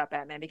Batman when we got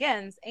Batman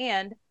Begins,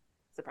 and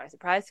surprise,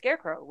 surprise,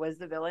 Scarecrow was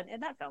the villain in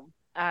that film.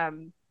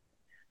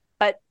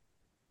 But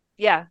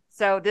yeah,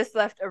 so this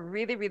left a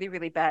really, really,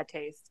 really bad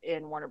taste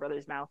in Warner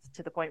Brothers' mouth,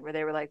 to the point where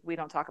they were like, we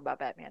don't talk about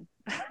Batman.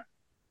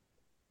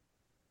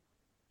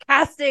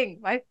 Casting,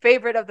 my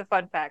favorite of the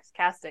fun facts,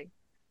 casting.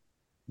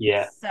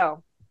 Yeah.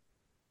 So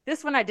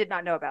this one I did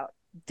not know about.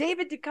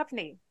 David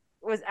Duchovny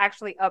was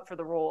actually up for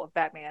the role of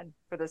Batman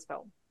for this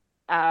film.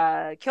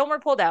 Kilmer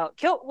pulled out.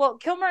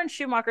 Kilmer and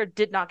Schumacher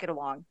did not get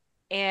along,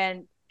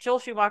 and Joel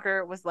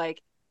Schumacher was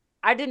like,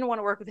 I didn't want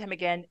to work with him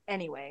again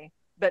anyway.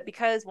 But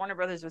because Warner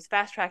Brothers was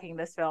fast tracking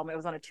this film, it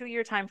was on a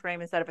 2-year time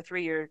frame instead of a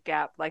 3-year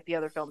gap like the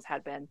other films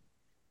had been.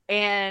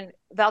 And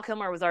Val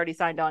Kilmer was already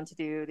signed on to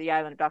do The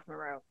Island of Dr.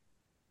 Moreau.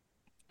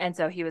 And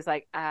so he was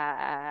like,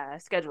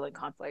 scheduling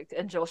conflict.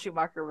 And Joel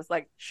Schumacher was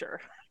like, sure.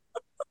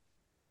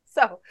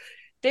 So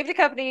David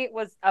Duchovny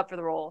was up for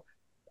the role.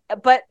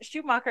 But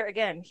Schumacher,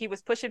 again, he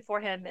was pushing for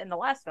him in the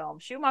last film.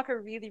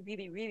 Schumacher really,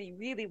 really, really,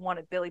 really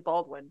wanted Billy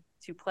Baldwin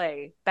to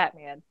play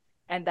Batman.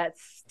 And that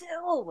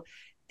still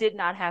did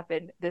not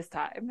happen this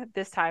time.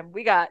 This time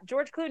we got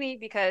George Clooney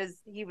because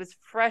he was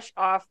fresh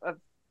off of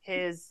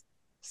his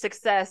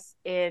success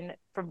in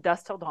From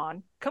Dusk Till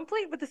Dawn,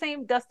 complete with the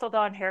same Dusk Till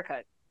Dawn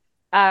haircut.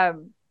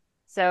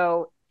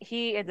 So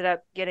he ended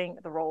up getting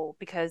the role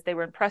because they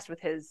were impressed with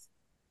his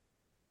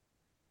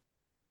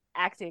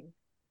acting,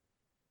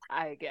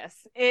 I guess,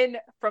 in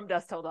From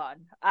Dusk Till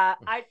Dawn.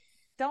 I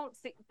don't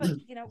see, but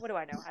what do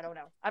I know? I don't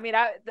know. I mean,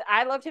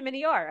 I loved him in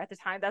ER at the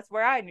time. That's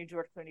where I knew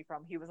George Clooney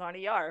from. He was on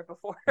ER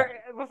before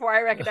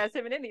I recognized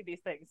him in any of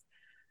these things.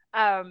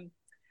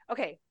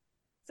 Okay,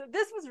 so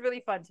this was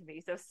really fun to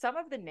me. So some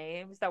of the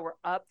names that were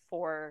up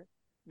for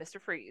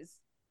Mr. Freeze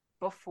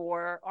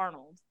before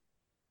Arnold: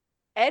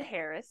 Ed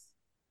Harris,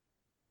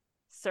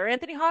 Sir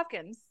Anthony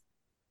Hopkins,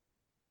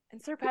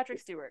 and Sir Patrick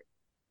Stewart.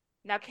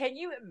 Now, can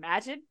you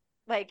imagine,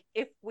 like,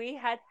 if we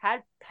had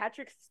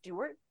Patrick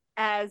Stewart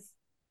as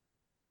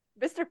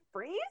Mr.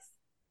 Freeze?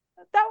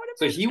 That would have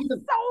been so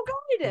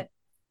good.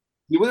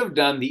 He would have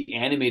done the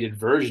animated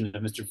version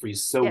of Mr.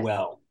 Freeze so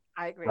well.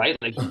 I agree. Right?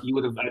 Like he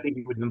would have. I think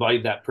he would have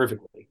embodied that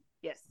perfectly.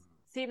 Yes.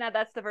 See, now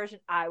that's the version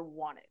I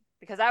wanted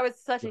because I was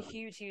such a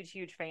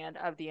huge fan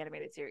of the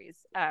animated series.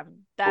 That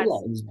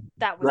was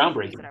groundbreaking. The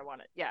reason I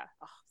wanted. Yeah.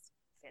 Oh,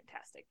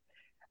 fantastic.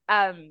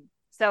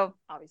 So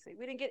obviously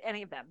we didn't get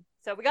any of them.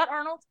 So we got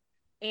Arnold,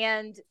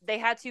 and they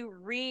had to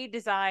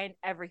redesign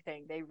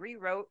everything. They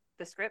rewrote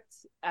the script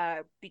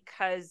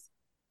because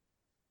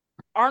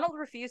Arnold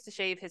refused to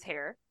shave his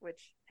hair,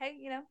 which, hey,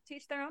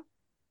 teach their own.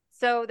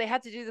 So they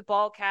had to do the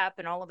ball cap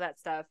and all of that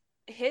stuff.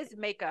 His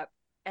makeup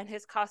and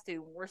his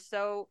costume were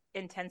so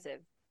intensive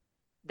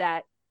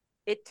that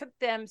it took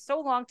them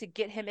so long to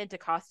get him into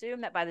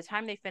costume that by the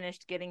time they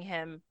finished getting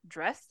him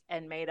dressed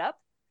and made up,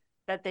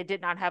 that they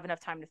did not have enough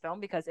time to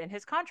film, because in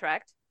his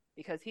contract,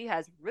 because he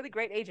has really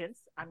great agents,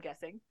 I'm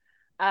guessing,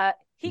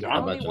 he could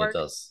only work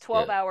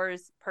 12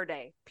 hours per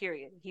day,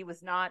 period. He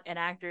was not an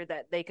actor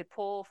that they could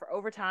pull for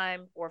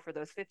overtime or for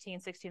those 15,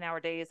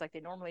 16-hour days like they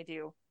normally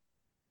do.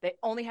 They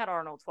only had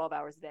Arnold 12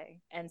 hours a day.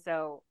 And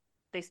so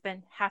they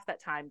spent half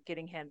that time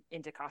getting him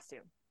into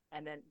costume.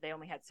 And then they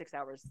only had 6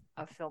 hours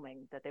of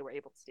filming that they were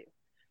able to do.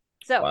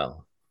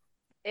 So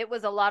It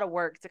was a lot of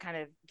work to kind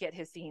of get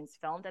his scenes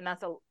filmed. And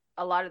that's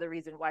a lot of the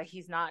reason why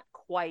he's not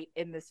quite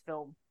in this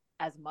film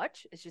as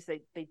much. It's just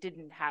they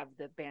didn't have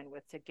the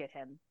bandwidth to get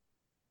him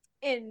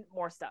in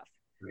more stuff.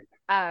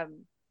 Right.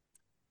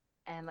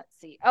 And let's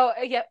see. Oh,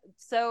 yeah.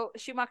 So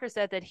Schumacher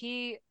said that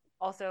he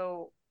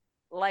also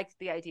liked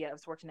the idea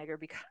of Schwarzenegger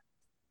because,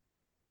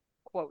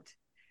 quote,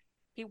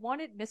 he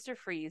wanted Mr.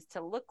 Freeze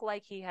to look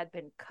like he had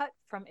been cut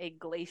from a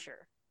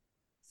glacier.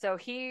 So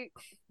he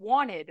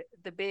wanted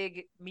the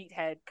big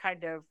meathead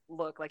kind of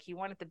look. Like he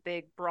wanted the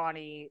big,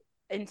 brawny,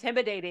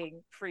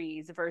 intimidating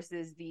Freeze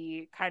versus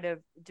the kind of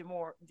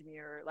demure,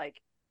 like,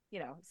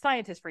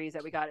 scientist Freeze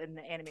that we got in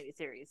the animated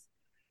series.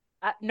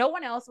 No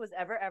one else was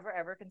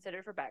ever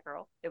considered for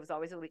Batgirl. It was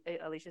always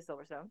Alicia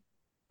Silverstone.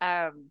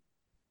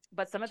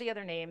 But some of the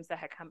other names that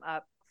had come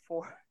up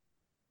for...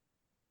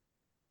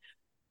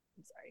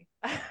 I'm sorry.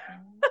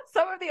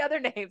 Some of the other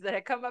names that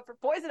had come up for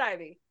Poison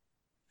Ivy.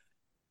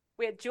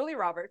 We had Julie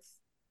Roberts,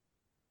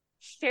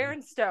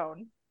 Sharon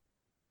Stone,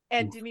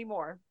 and Demi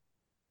Moore.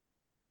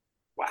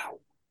 Wow.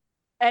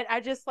 And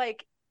I just I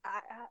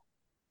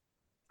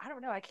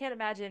don't know. I can't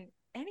imagine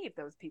any of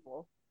those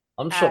people.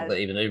 I'm shocked that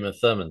even Uma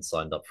Thurman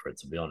signed up for it,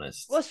 to be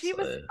honest. Well, she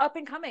was up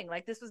and coming.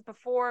 Like, this was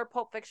before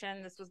Pulp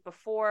Fiction. This was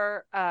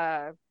before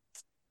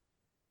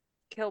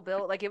Kill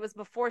Bill. Like, it was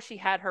before she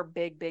had her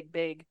big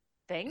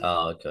thing.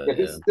 Oh, okay.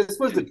 Yeah, this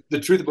was the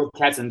Truth About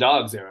Cats and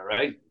Dogs era,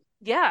 right?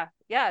 Yeah.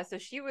 So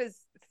she was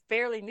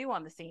fairly new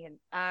on the scene.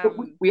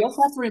 We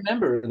also have to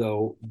remember,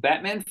 though,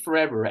 Batman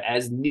Forever,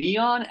 as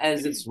neon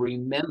as it's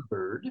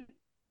remembered,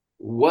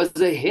 was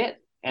a hit.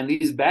 And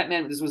these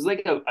Batman, this was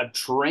like a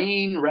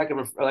train wreck of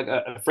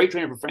a freight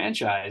train of a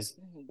franchise.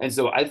 Mm-hmm. And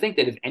so I think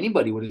that if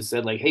anybody would have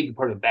said, like, hey, be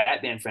part of the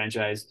Batman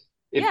franchise,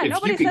 if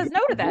nobody says no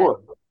to that.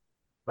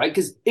 Right?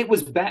 Because it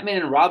was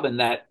Batman and Robin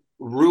that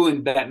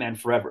ruined Batman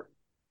Forever.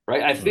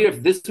 Right? I fear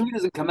if this movie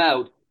doesn't come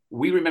out,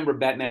 we remember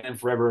Batman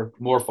Forever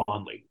more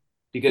fondly.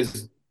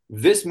 Because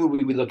this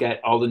movie, we look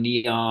at all the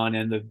neon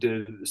and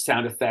the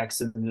sound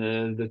effects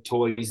and the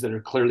toys that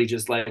are clearly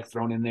just like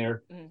thrown in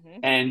there. Mm-hmm.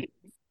 And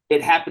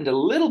it happened a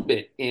little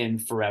bit in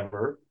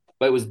Forever,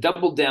 but it was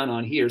doubled down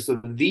on here. So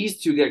these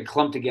two get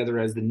clumped together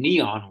as the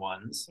neon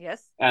ones.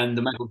 Yes. And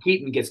the Michael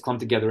Keaton gets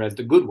clumped together as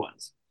the good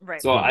ones.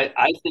 Right. So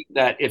I think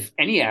that if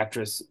any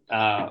actress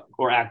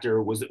or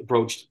actor was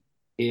approached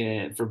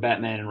for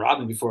Batman and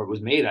Robin before it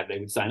was made, they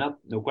would sign up,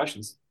 no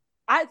questions.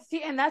 I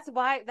see, and that's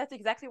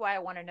exactly why I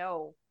want to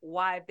know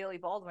why Billy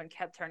Baldwin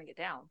kept turning it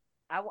down.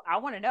 I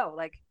want to know,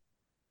 like,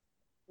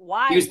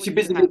 why he was too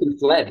busy making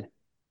Fled.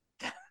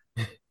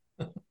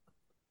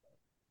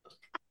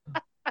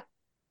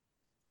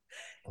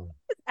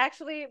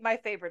 Actually my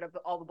favorite of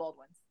all the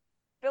Baldwins.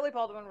 Billy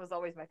Baldwin was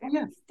always my favorite.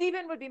 Yeah.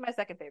 Steven would be my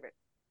second favorite.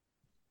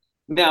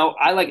 Now,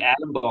 I like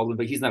Adam Baldwin,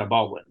 but he's not a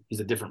Baldwin.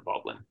 He's a different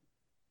Baldwin.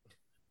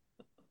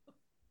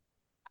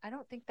 I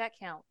don't think that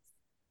counts.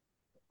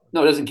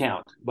 No, it doesn't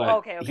count. But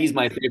okay. He's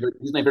my favorite.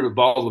 He's my favorite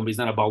Baldwin, but he's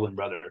not a Baldwin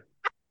brother.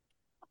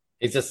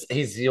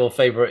 He's your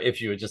favorite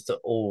if you were just to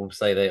all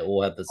say they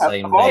all had the same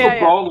name. Of all the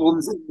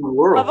Baldwins in the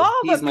world. Of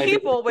all the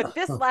people with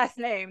this last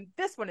name,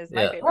 this one is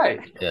my favorite.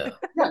 Right. Yeah.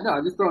 No,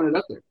 I'm just throwing it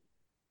up there.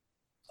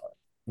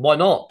 Why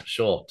not?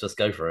 Sure, just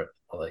go for it.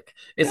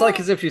 It's like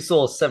as if you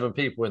saw 7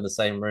 people in the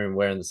same room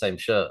wearing the same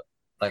shirt.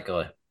 That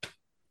guy.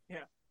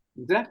 Yeah.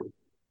 exactly.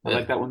 I Yeah.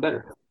 like that one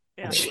better.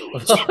 Yeah.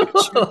 Well, so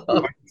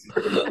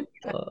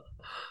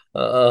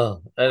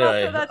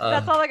Anyway,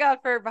 that's all I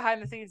got for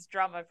behind the scenes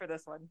drama for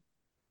this one.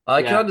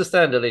 I can Yeah.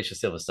 understand Alicia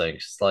Silverstone.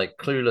 She's like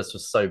Clueless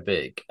was so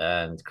big,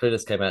 and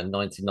Clueless came out in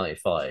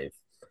 1995,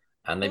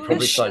 and they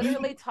probably Clueless started.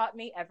 literally taught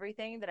me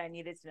everything that I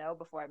needed to know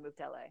before I moved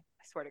to LA. I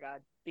swear to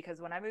God,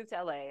 because when I moved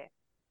to LA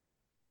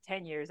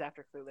 10 years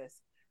after Clueless,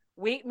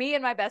 me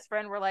and my best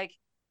friend were like,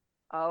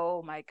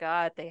 oh my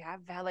God, they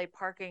have valet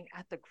parking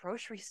at the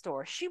grocery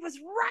store. She was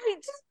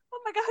right.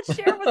 Oh my God,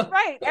 Cher was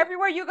right.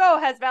 Everywhere you go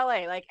has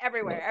valet. Like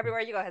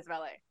everywhere you go has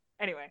valet.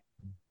 Anyway,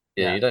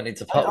 Yeah, Yeah. you don't need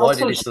to. I Why do you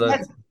also need to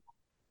learn?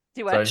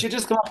 do what? Sorry. she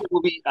just come up with a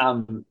movie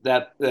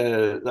that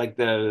like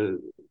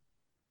the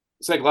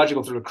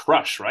psychological sort of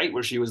crush, right?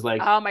 Where she was like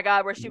Oh my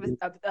God, where she was an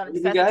the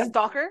obsessive guy.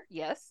 stalker.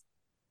 Yes.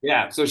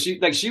 Yeah. So she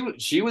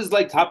was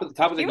like top of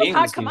the She was game when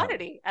hot this came out.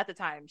 commodity at the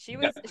time. She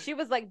Yeah.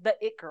 was like the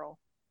it girl.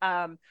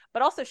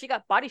 But also she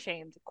got body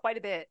shamed quite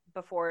a bit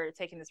before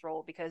taking this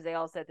role because they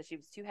all said that she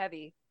was too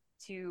heavy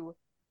to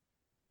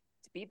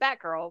be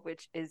Batgirl,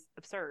 which is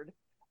absurd.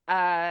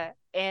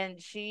 And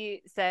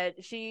she said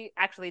she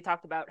actually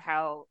talked about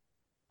how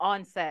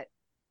on set,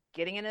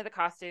 getting into the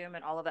costume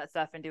and all of that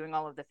stuff and doing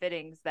all of the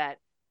fittings, that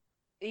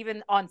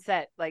even on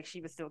set, like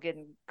she was still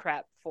getting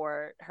crap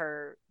for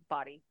her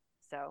body.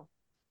 So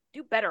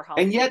do better, And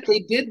Hollywood. yet they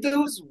did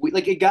those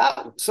like it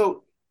got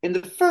so in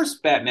the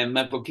first Batman,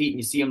 Michael Keaton,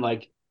 you see him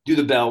like do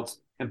the belt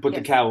and put the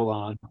Yes. cowl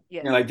on.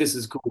 Yes. You're like, this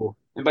is cool.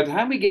 And by the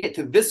time we get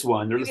to this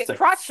one, they're You just get like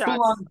crotch full shots.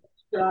 on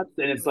shots,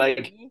 and it's like,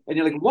 Mhm. and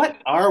you're like, what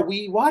are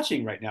we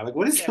watching right now? Like,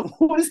 what is Yes.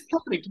 what is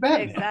happening to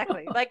Batman?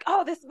 Exactly. Like,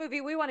 oh, this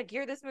movie, we want to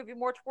gear this movie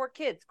more toward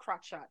kids.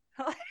 Crotch shot.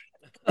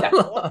 Yeah.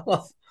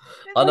 What is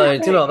I know.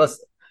 Do you know what, happening?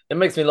 that's it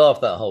makes me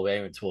laugh that whole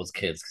aiming towards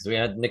kids because we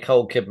had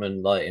Nicole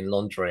Kidman like in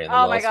lingerie in the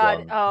Oh my last God.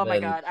 one, Oh and my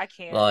then God. I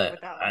can't like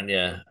with that and one.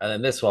 yeah, and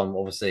then this one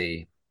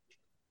obviously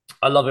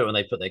I love it when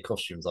they put their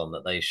costumes on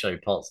that they show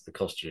parts of the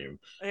costume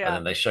and Yeah.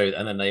 then they show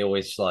and then they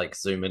always like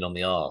zoom in on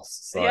the ass.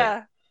 It's like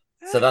Yeah.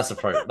 so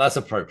Of that's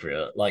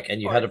appropriate. Like and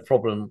course. you had a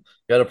problem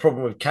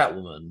with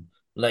Catwoman,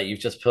 like you've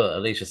just put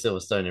Alicia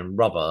Silverstone in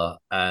rubber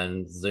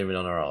and zoom in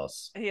on her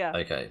ass. Yeah.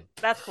 Okay.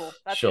 That's cool.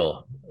 That's good.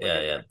 Sure. We're Yeah,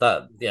 good yeah. there.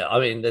 That yeah, I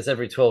mean there's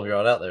every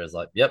 12-year-old out there is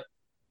like, yep, Yep.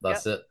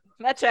 that's it.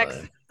 That checks.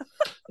 So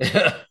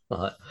yeah.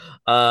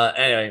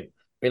 Anyway,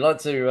 we like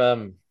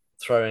to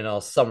throw in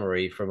our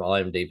summary from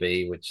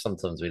IMDb, which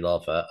sometimes we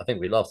laugh at. I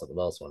think we laughed at the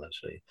last one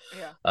actually.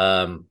 Yeah.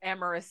 Um,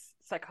 Amorous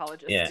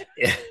psychologist. yeah,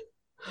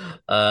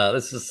 yeah.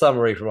 This is a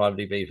summary from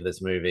IMDb for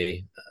this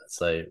movie.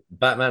 So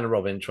Batman and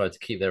Robin try to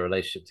keep their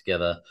relationship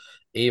together,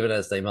 even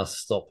as they must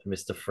stop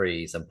Mr.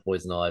 Freeze and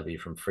Poison Ivy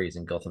from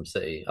freezing Gotham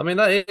City. I mean,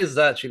 that is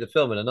actually the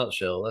film in a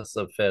nutshell. That's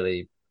a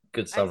fairly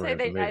good I'd summary say of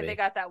the they movie.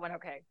 got that one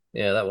okay.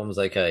 Yeah, that one was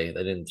okay.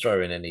 They didn't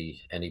throw in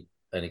any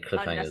cliffhangers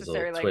or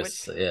Unnecessary language.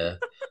 twists. Yeah.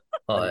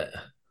 All right.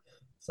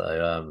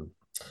 So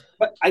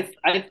But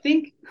I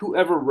think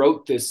whoever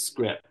wrote this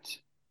script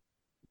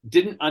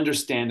didn't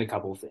understand a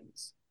couple of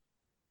things.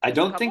 I Just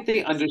a don't couple? think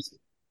they understand.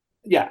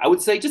 Yeah, I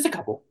would say just a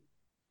couple.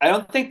 I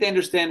don't think they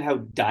understand how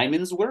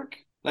diamonds work.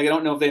 Like, I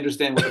don't know if they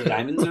understand what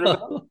diamonds are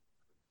about.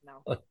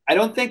 No. I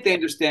don't think they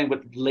understand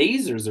what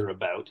lasers are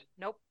about.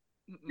 Nope.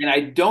 Mm-mm. And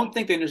I don't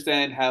think they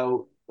understand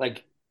how,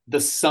 like, the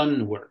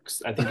sun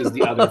works, I think is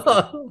the other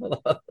thing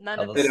None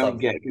how of the they those don't sun.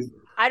 things. get. Because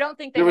I don't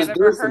think they there have there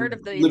ever was heard some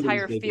of the liberties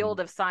entire taken. field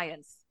of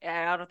science.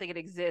 And I don't think it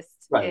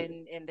exists Right.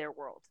 in their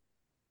world.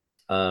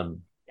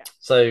 Um Yeah.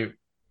 so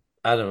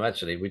Adam,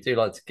 actually, we do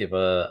like to give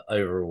a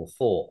overall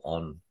thought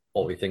on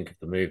what we think of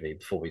the movie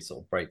before we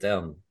sort of break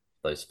down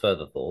those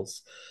further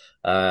thoughts.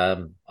 I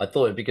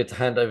thought it'd be good to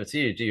hand over to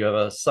you. Do you have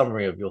a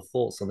summary of your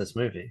thoughts on this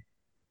movie?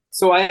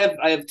 So I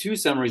have two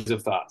summaries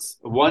of thoughts.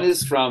 One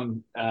is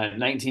from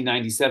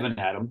 1997,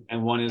 Adam,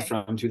 and one is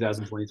Okay. from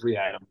 2023,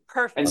 Adam. And I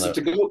Perfect. so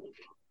know.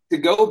 to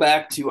go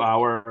back to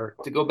our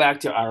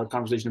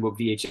conversation about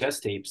VHS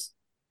tapes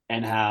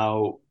and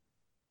how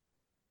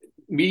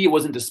media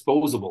wasn't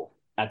disposable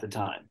at the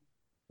time.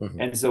 Mhm.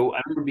 And so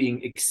I remember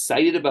being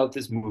excited about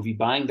this movie,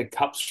 buying the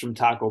cups from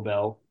Taco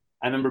Bell.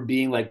 I remember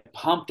being like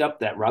pumped up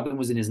that Robin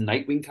was in his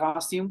Nightwing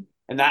costume.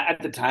 And that at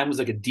the time was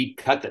like a deep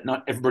cut that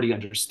not everybody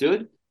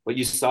understood. But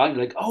you saw it, you're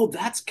like, oh,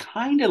 that's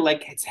kind of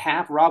like it's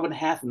half Robin,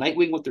 half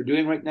Nightwing, what they're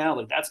doing right now.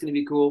 Like, that's going to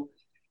be cool.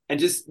 And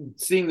just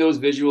seeing those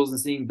visuals and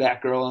seeing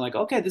Batgirl, I'm like,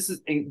 okay, this is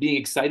being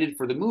excited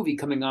for the movie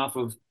coming off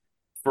of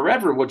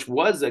Forever, which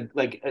was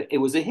it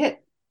was a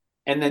hit.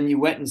 And then you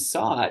went and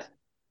saw it,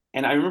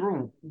 and I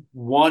remember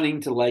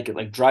wanting to like it,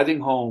 like driving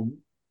home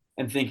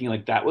and thinking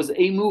like that was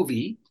a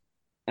movie,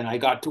 and I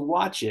got to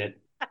watch it,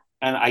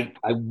 and I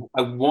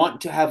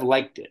want to have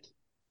liked it,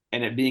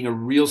 and it being a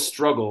real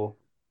struggle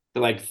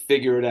to like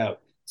figure it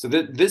out. So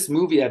this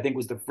movie, I think,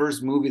 was the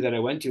first movie that I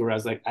went to where I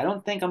was like, I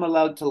don't think I'm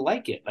allowed to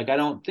like it. Like, I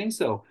don't think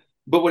so.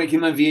 But when it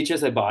came on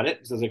VHS, I bought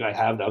it. So I was like, I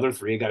have the other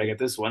three. I got to get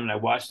this one. And I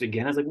watched it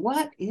again. I was like,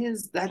 what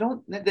is?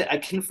 I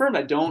confirmed.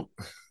 I don't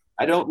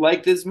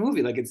like this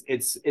movie. Like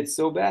it's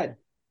so bad.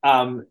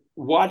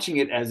 Watching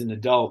it as an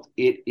adult,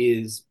 it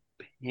is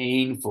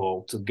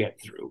painful to get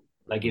through.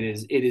 Like it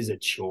is a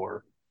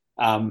chore.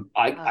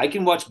 I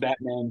can watch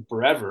Batman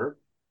forever.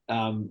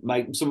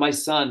 My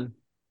son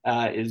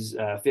is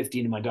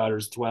 15 and my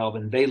daughter's 12,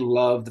 and they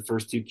love the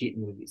first two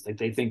Keaton movies. Like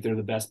they think they're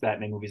the best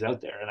Batman movies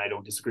out there, and I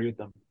don't disagree with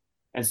them.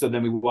 And so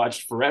then we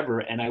watched Forever,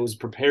 and I was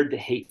prepared to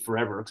hate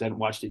Forever because I hadn't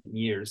watched it in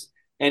years.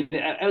 And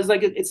I was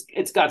like,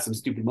 it's got some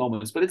stupid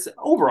moments, but it's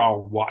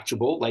overall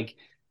watchable. Like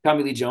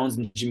Tommy Lee Jones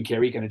and Jim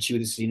Carrey kind of chew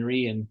the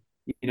scenery, and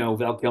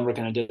Val Kilmer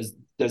kind of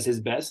does his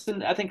best,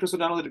 and I think Chris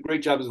O'Donnell did a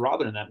great job as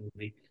Robin in that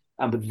movie.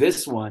 But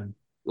this one,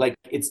 like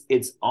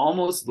it's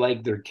almost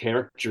like they're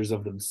characters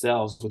of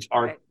themselves, which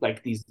are Right.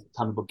 like these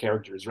comic book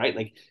characters, right?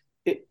 Like,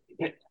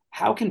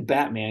 how can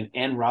Batman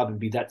and Robin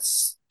be that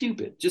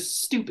stupid,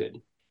 just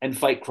stupid, and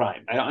fight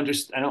crime? I don't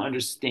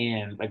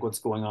understand like what's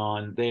going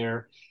on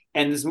there.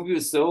 And this movie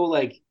was so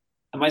like,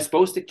 am I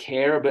supposed to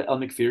care about Elle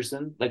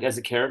Macpherson like as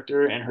a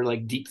character and her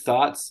like deep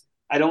thoughts?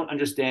 I don't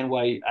understand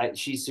why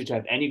she should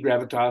have any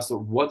gravitas or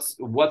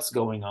what's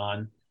going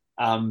on.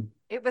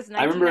 It was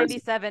I remember,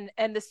 1997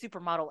 and the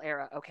supermodel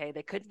era. Okay,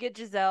 they couldn't get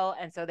Giselle,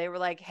 and so they were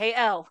like, "Hey,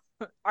 Elle,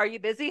 are you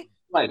busy?"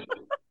 right,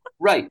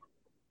 right.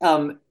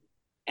 Um,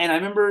 and I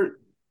remember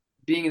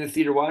being in the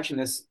theater watching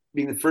this,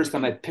 being the first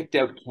time I picked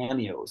out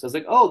cameos. I was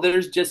like, oh,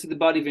 there's Jesse the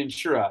Body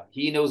Ventura.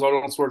 He knows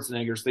Arnold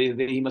Schwarzenegger, so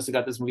he must have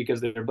got this movie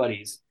because they're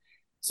buddies.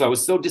 So I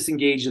was so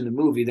disengaged in the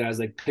movie that I was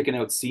like picking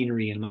out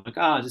scenery and I'm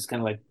like, just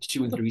kind of like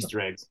chewing through Easter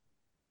eggs.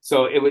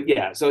 So it would,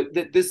 yeah. So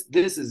this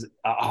is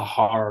a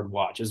hard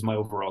watch. Is my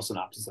overall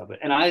synopsis of it.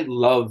 And I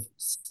love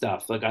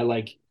stuff like I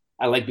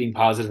like being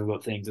positive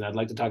about things, and I'd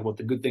like to talk about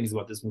the good things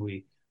about this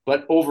movie.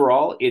 But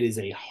overall, it is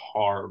a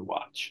hard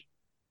watch.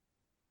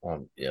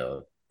 Yeah,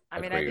 I I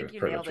mean, I agree think with you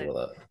pretty nailed much it. all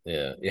that.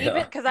 Yeah, Even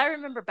yeah. because I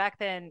remember back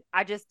then,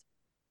 I just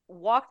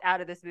walked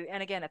out of this movie,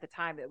 and again, at the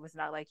time, it was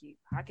not like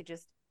I could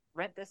just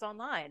rent this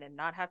online and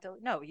not have to.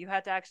 No, you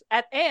had to actually.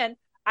 And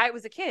I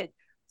was a kid,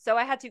 so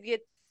I had to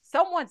get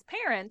someone's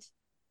parent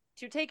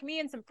to take me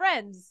and some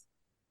friends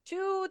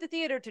to the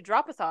theater to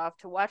drop us off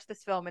to watch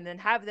this film, and then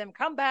have them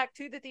come back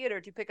to the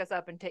theater to pick us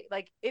up and take.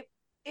 Like it,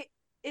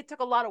 it took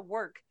a lot of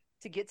work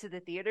to get to the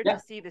theater to Yeah.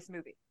 see this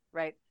movie,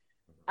 right?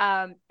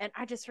 And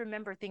I just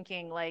remember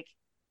thinking, like,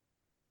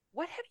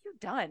 what have you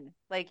done?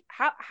 Like,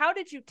 how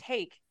did you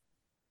take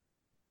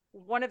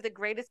one of the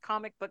greatest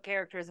comic book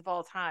characters of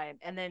all time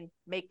and then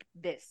make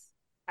this?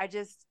 I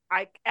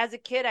as a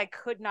kid, I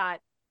could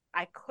not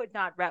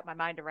wrap my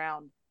mind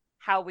around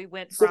how we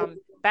went So, from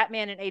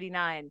Batman in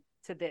 '89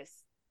 to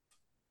this.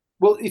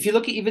 well, if you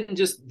look at even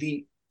just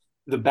the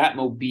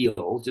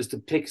Batmobile, just to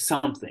pick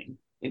something,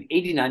 in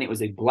 '89 it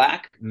was a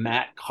black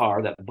matte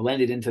car that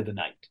blended into the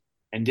night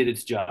and did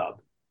its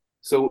job.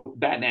 So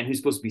Batman, who's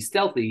supposed to be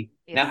stealthy,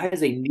 now Yes.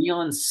 has a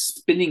neon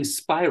spinning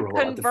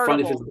spiral at the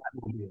front of his Convertible.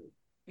 Batmobile,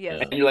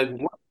 Yes. Yeah. and you're like,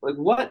 what? Like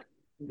what?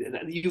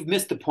 You've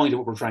missed the point of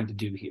what we're trying to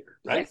do here,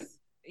 right? Yes.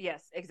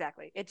 Yes,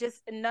 exactly. It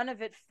just, none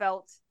of it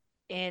felt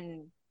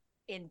in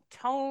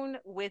tone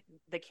with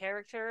the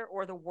character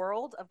or the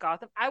world of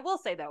Gotham. I will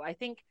say though, I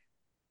think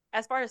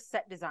as far as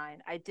set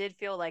design, I did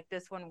feel like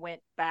this one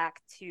went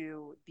back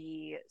to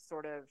the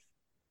sort of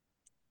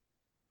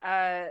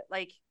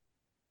like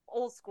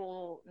old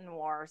school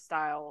noir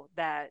style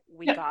that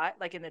we Yeah. got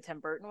like in the Tim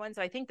Burton one.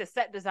 So I think the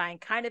set design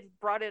kind of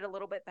brought it a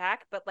little bit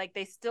back, but like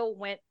they still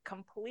went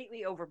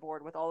completely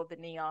overboard with all of the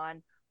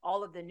neon,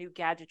 all of the new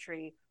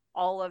gadgetry,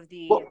 all of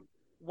the Well,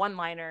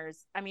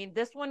 one-liners. I mean,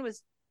 this one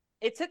was,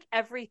 it took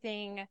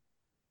everything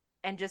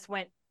and just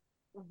went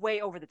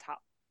way over the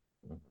top.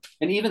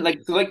 and even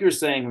like you were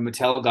saying, when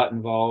Mattel got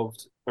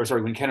involved, or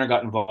sorry, when Kenner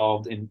got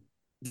involved in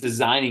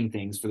designing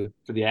things for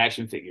the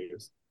action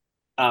figures,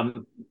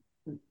 um,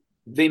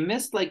 they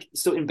missed like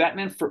so in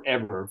Batman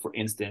Forever, for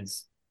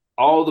instance,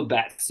 all the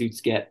bat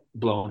suits get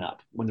blown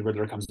up when the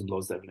Riddler comes and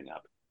blows everything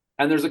up.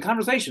 And there's a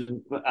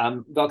conversation.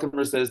 Val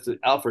Kilmer says to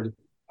Alfred,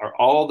 "Are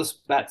all the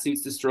bat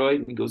suits destroyed?"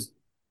 And he goes,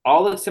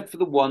 "All except for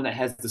the one that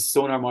has the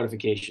sonar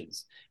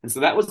modifications." And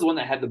so that was the one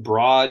that had the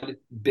broad,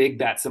 big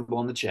bat symbol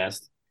on the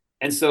chest.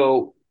 And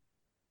so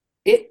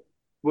it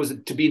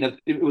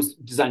it was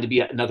designed to be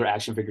another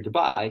action figure to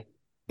buy,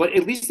 but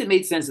at least it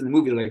made sense in the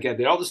movie. Like, yeah,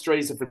 they all destroyed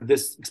except for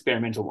this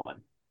experimental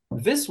one.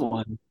 This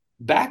one,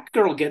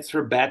 Batgirl gets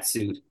her bat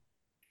suit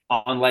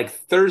on like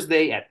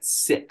Thursday at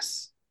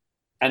 6,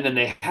 and then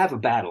they have a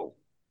battle.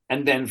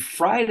 And then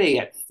Friday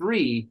at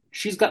 3,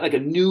 she's got like a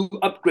new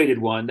upgraded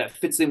one that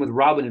fits in with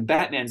Robin and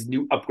Batman's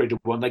new upgraded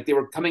one. Like they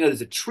were coming out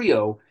as a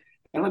trio.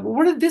 And I'm like, well,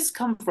 where did this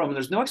come from? And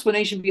there's no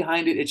explanation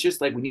behind it. It's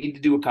just like we need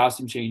to do a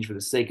costume change for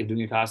the sake of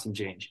doing a costume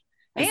change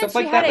and And stuff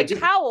she like had that. a Like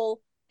just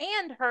cowl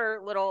and her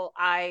little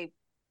eye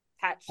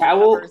patch towel,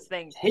 covers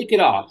thing. take it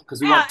off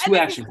because we Yeah, want and two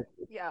then action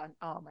figures, yeah.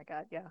 Oh my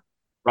god, yeah.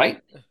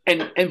 right?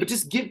 And but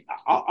just give,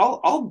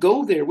 I'll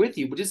go there with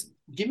you, but just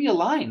give me a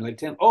line like,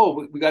 Tim.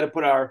 Oh, we got to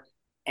put our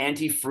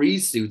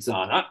anti-freeze suits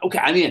on. Okay,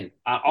 I'm in.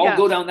 I'll Yeah,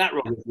 go down that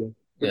road with you,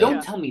 but Yeah.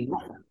 don't yeah. tell me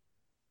nothing.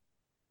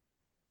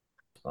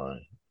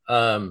 Fine.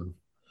 Um,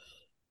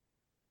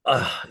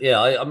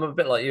 Yeah, I'm a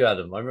bit like you,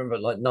 Adam. I remember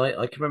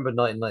I can remember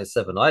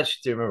 1997. I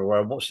actually do remember where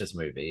I watched this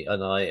movie,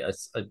 and I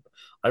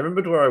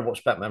remembered where I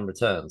watched Batman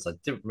Returns. I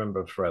didn't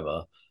remember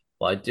Forever,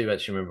 but I do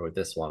actually remember with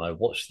this one. I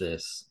watched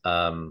this.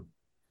 I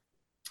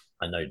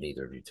know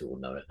neither of you two will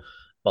know it,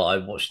 but I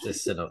watched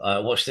this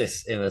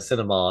in a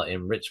cinema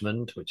in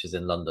Richmond, which is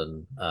in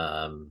London.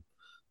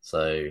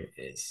 So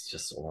it's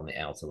just on the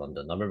outer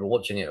London. I remember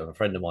watching it with a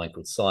friend of mine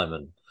called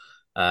Simon,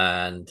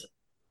 and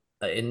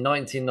in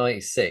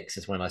 1996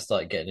 is when I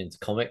started getting into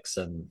comics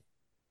and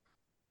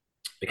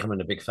becoming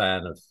a big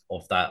fan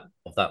of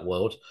that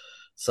world.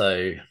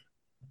 So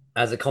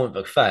as a comic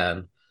book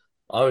fan,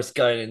 I was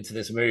going into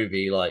this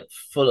movie like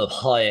full of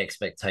high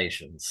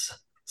expectations.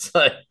 So,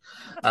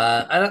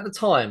 and at the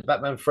time,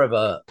 Batman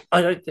Forever,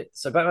 I don't think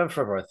so. Batman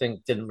Forever, I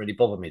think, didn't really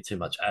bother me too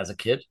much as a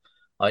kid.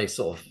 I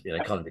sort of,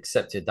 kind of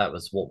accepted that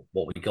was what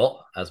we got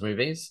as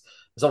movies.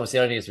 It's obviously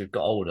only as we've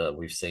got older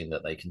we've seen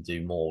that they can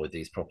do more with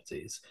these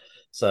properties.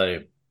 So,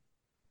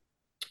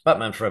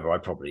 Batman Forever, I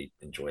probably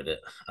enjoyed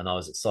it, and I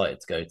was excited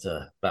to go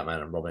to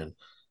Batman and Robin.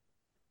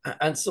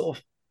 And sort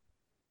of,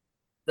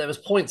 there was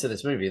points in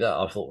this movie that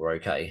I thought were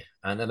okay,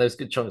 and then there was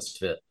good chunks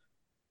of it.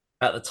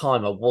 At the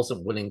time, I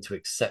wasn't willing to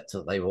accept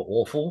that they were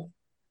awful.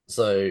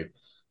 So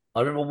I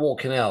remember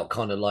walking out,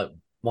 kind of like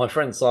my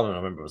friend Simon. I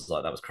remember was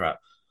like, "That was crap."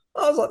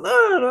 I was like,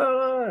 "No,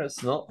 no, no,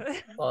 it's not."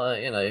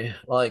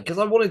 Like because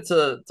I wanted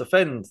to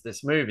defend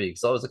this movie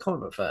because I was a comic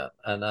book fan,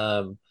 and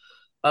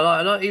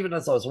even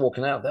as I was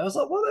walking out there, I was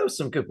like, "Well, there was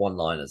some good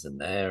one-liners in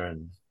there,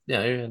 and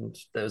and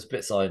there was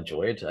bits I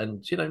enjoyed,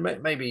 and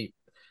maybe."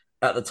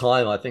 At the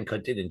time, I think I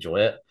did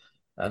enjoy it.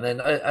 And then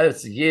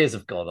as the years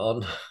have gone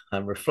on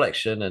and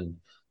reflection and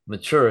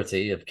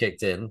maturity have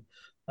kicked in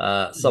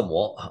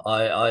somewhat,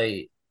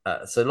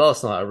 so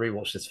last night I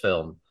rewatched this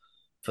film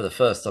for the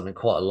first time in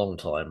quite a long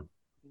time.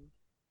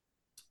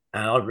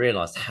 And I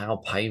realized how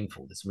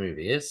painful this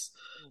movie is.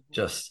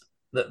 Just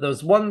there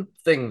was one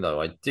thing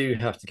though, I do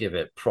have to give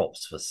it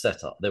props for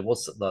setup. There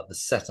was like the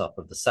setup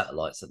of the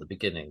satellites at the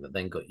beginning that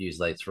then got used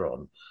later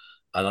on.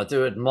 And I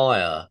do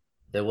admire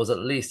there was at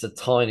least a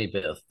tiny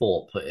bit of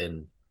thought put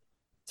in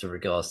to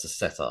regards to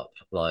setup.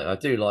 Like I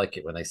do like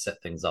it when they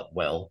set things up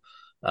well.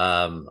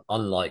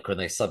 Unlike when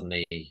they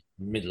suddenly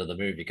middle of the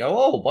movie go,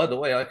 oh, by the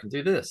way, I can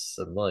do this,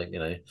 and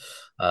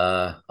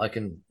I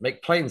can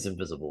make planes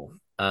invisible,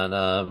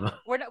 and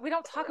We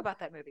don't talk about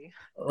that movie.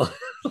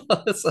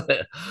 so,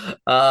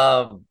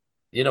 um,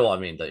 you know what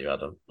I mean, don't you,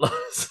 Adam?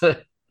 So,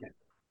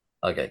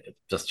 okay, good.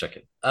 Just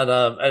checking. And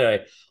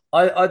anyway,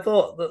 I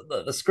thought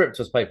that the script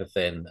was paper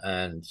thin,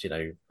 and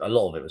a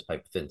lot of it was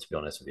paper thin, to be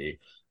honest with you.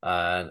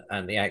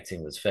 And the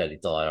acting was fairly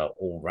dire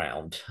all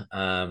round.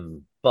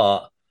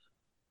 But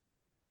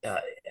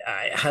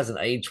it hasn't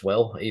aged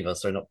well either.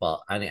 So not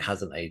but, and it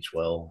hasn't aged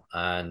well.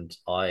 And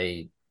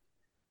I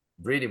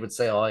really would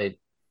say I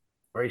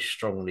very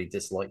strongly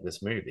dislike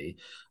this movie.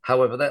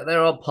 However,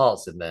 there are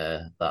parts in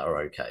there that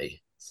are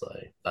okay. So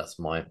that's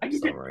my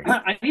summary.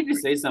 I need to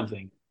say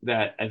something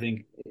that I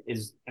think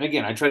is, and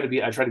again, I try to be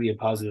a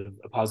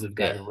positive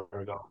guy Yeah. everywhere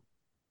I go.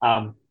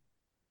 Um,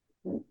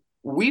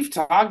 we've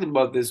talked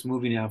about this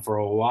movie now for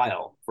a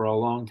while, for a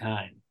long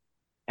time,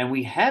 and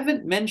we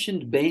haven't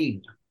mentioned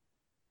Bane.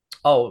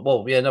 Oh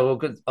well, yeah, no, we're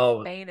good.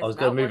 Oh, Bane I is was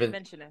going not to move worth in.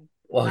 mentioning.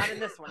 Well, Not in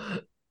this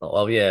one.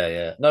 oh yeah,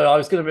 yeah. No, I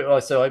was going to be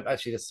right. So I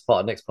actually this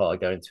part, next part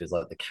I go into is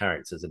like the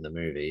characters in the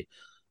movie,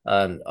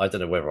 and I don't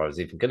know whether I was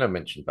even going to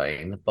mention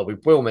Bane, but we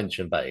will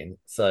mention Bane.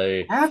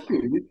 So Have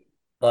to.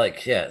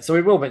 yeah, so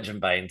we will mention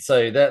Bane.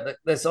 So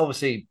there's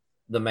obviously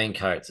the main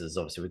characters.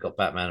 Obviously, we've got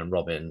Batman and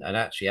Robin, and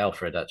actually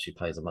Alfred actually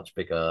plays a much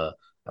bigger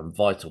and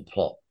vital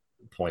plot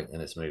point in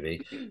this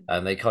movie,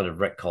 and they kind of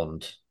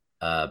retconned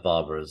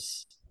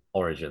Barbara's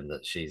origin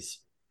that she's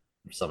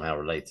somehow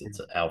related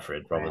to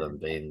Alfred rather than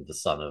being the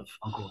son of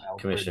Uncle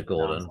Commissioner Alfred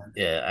Gordon. nonsense.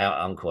 Yeah,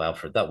 Uncle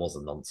Alfred. That was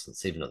a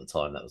nonsense. Even at the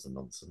time, that was a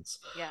nonsense.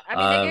 Yeah, I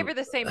mean, they gave her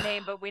the same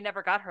name, but we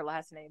never got her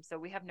last name, so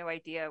we have no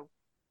idea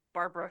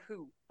Barbara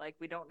who. Like,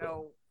 we don't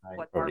know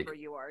what probably Barbara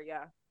you are.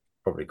 Yeah.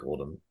 probably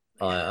Gordon.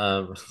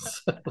 I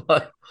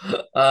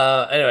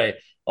anyway,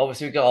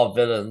 obviously we got our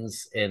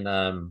villains in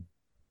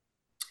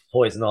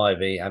Poison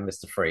Ivy and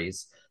Mr.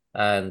 Freeze,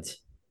 and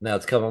now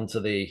to come on to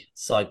the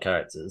side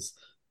characters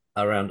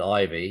around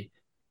Ivy,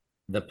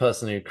 the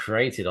person who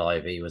created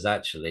Ivy was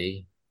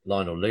actually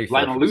Lionel Luthor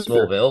Lionel from Luthor.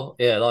 Smallville.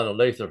 Yeah, Lionel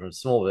Luthor from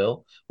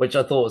Smallville, which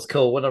I thought was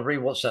cool. When I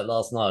rewatched that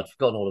last night, I'd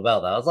forgotten all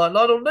about that. I was like,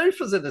 Lionel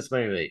Luthor's in this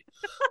movie.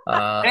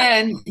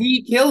 And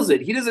he kills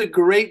it. He does a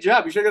great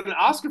job. He should have got an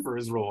Oscar for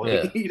his role.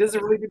 Yeah. He does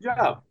a really good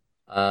job.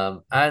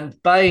 And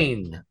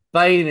Bane.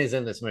 Bane is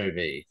in this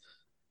movie.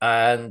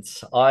 And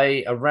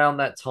I, around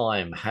that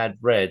time, had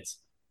read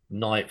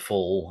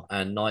Nightfall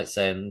and Night's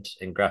End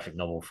in graphic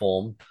novel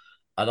form.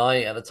 And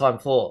I, at the time,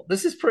 thought,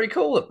 this is pretty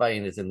cool that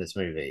Bane is in this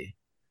movie.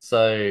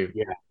 So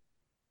Yeah.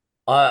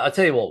 I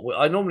tell you what,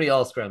 I normally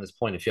ask around this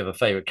point if you have a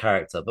favorite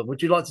character, but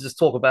would you like to just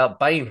talk about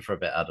Bane for a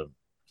bit, Adam?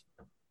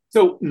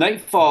 So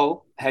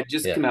Nightfall had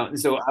just Yeah, come out, and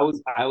so I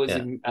was yeah.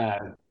 in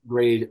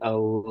grade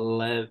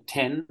 11,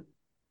 10,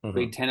 Hmm.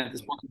 grade 10 at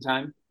this point in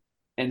time,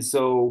 and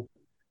so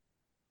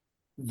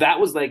that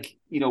was like,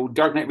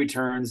 Dark Knight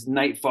Returns,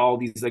 Nightfall,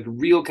 these like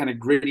real kind of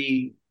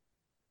gritty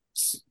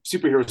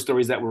superhero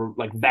stories that were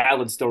like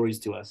valid stories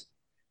to us.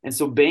 And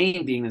so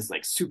Bane being this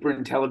like super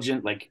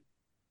intelligent, like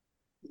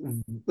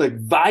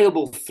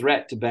viable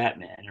threat to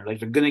Batman, or like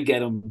they're gonna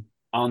get him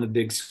on the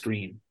big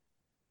screen,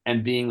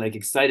 and being like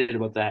excited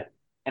about that.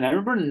 And I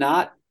remember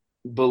not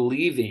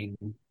believing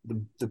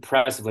the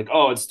press of like,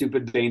 oh, it's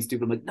stupid, Bane's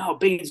stupid. I'm like, no,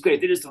 Bane's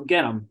great. They just don't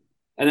get him.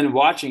 And then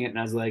watching it, and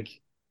I was like,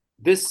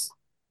 this.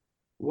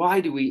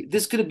 Why do we?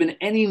 This could have been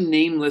any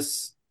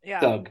nameless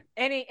Yeah. thug.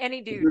 Any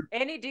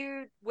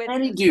dude with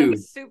Any some dude.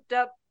 souped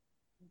up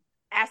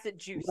acid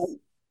juice.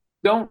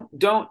 Don't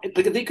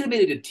like they could have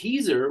made it a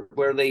teaser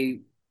where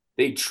they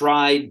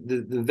tried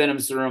the venom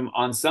serum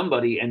on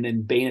somebody, and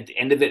then Bane at the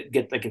end of it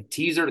get like a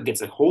teaser that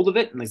gets a hold of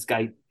it, and this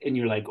guy, and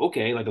you're like,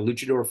 okay, like a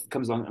luchador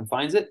comes along and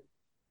finds it.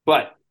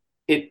 But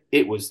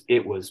it was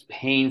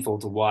painful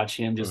to watch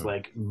him just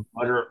like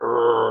mutter,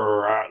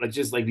 like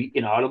just like be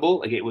inaudible.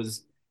 Like it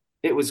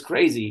was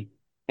crazy.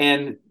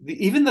 And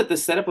even the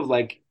setup of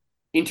like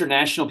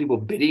international people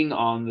bidding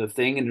on the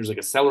thing, and there's like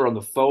a seller on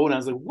the phone. I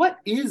was like, what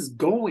is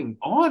going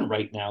on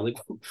right now? Like,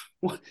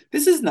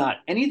 this is not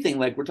anything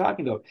like we're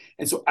talking about.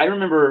 And so I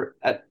remember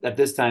at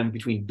this time,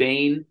 between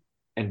Bane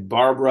and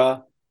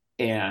Barbara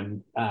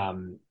and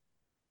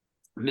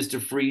Mr.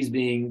 Freeze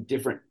being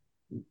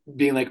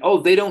like,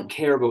 oh, they don't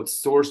care about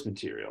source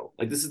material.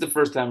 Like, this is the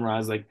first time where I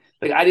was like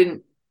I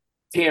didn't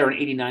care in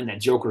 '89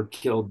 that Joker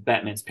killed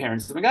Batman's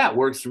parents. I'm like, it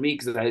works for me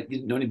because I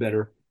didn't know any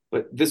better.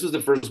 But this was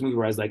the first movie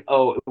where I was like,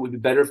 oh, it would be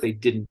better if they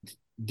didn't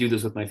do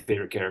this with my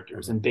favorite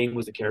characters. And Bane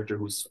was a character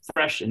who was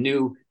fresh and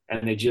new,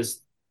 and they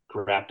just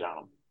crapped on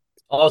him.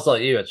 I was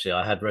like you actually.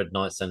 I had read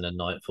Night's End and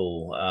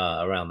Nightfall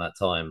around that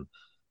time,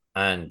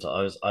 and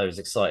I was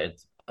excited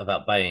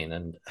about Bane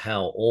and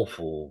how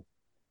awful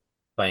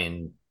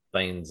Bane's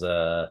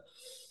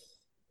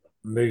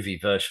movie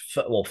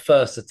version. Well,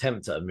 first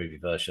attempt at a movie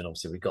version.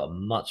 Obviously, we got a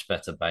much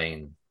better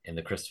Bane in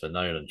the Christopher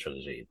Nolan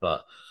trilogy,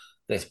 but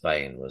this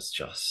Bane was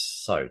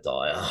just so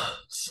dire.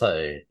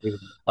 So,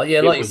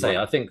 yeah, It like you was say,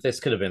 rough. I think this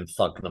could have been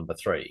Thug number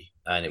three,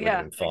 and it would have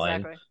Yeah, been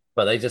fine. exactly.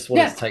 But they just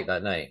wanted to Yes. take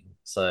that name.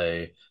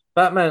 So,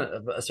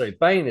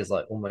 Bane is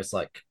like almost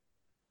like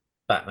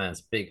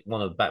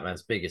one of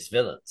Batman's biggest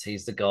villains.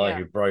 He's the guy Yeah.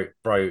 who broke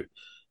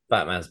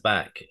Batman's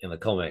back in the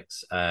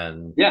comics,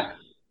 and Yeah.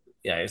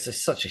 yeah, it's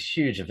just such a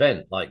huge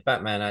event. Like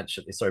Batman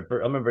actually, sorry, I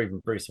remember even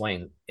Bruce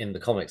Wayne in the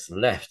comics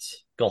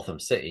left Gotham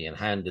City and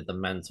handed the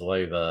mantle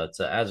over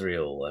to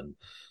Azrael, and it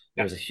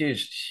Yeah. was a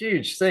huge,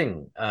 huge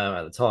thing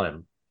at the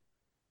time.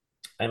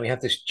 And we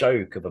have this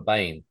joke of a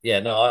Bane. Yeah,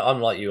 no,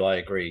 I'm like you. I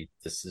agree.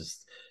 It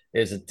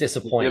was a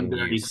disappointing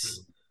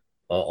use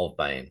of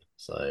Bane.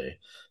 So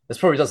this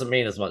probably doesn't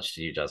mean as much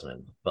to you,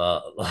 Jasmine,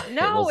 but like, it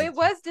No, wasn't. it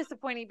was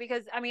disappointing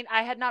because I mean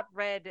I had not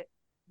read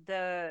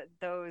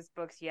those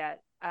books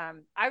yet.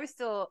 I was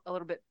still a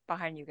little bit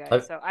behind you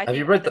guys. So I Have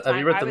you think at read the have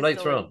you time read I them was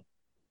still later in on?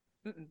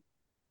 mm-mm,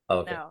 Oh,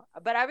 okay. no,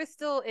 but I was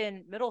still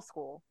in middle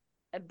school.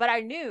 But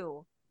I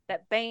knew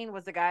that Bane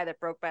was the guy that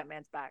broke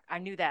Batman's back. I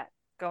knew that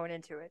going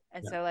into it.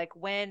 And Yeah. so like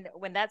when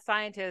that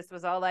scientist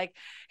was all like,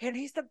 and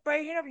he's the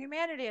brain of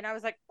humanity, and I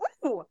was like,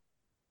 ooh.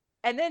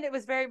 And then it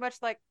was very much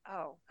like,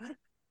 oh,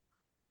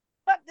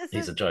 but this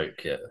He's is a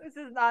joke. Yeah. this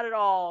is not at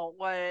all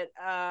what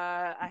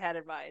I had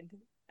in mind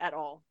at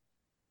all.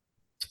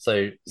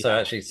 So Yeah.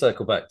 actually,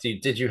 circle back.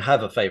 Did you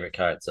have a favorite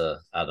character,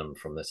 Adam,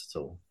 from this at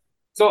all?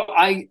 So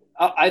I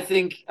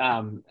think,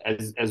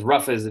 as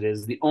rough as it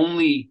is, the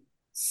only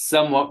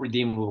somewhat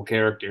redeemable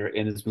character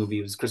in this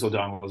movie was Chris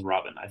O'Donnell's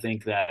Robin. I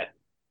think that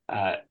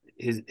uh,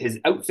 his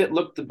outfit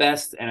looked the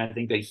best, and I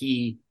think that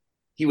he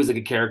was like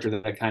a character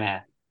that kind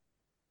of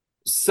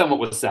somewhat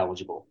was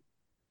salvageable.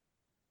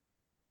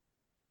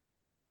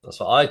 That's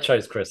what I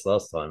chose Chris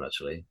last time,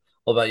 actually.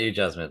 What about you,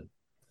 Jasmine?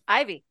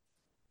 Ivy,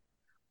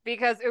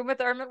 because Uma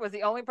Thurman was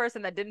the only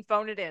person that didn't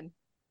phone it in.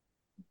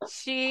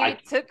 She I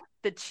took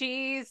the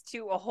cheese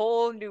to a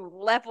whole new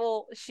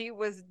level. She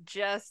was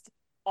just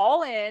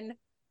all in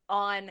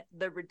on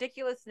the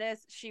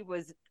ridiculousness. She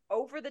was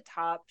over the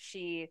top.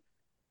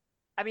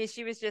 I mean,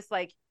 she was just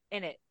like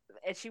in it.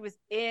 And she was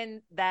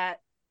in that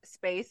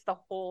space the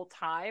whole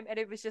time. And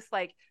it was just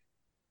like,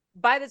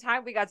 by the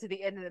time we got to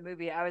the end of the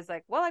movie, I was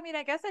like, well, I mean,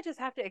 I guess I just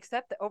have to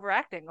accept the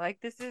overacting. Like,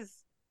 this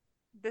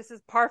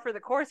is par for the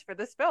course for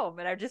this film,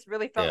 and I just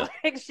really felt Yeah.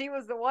 like she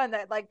was the one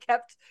that like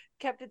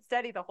kept it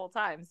steady the whole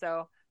time.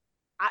 So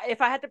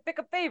if I had to pick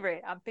a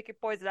favorite, I'm picking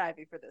Poison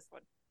Ivy for this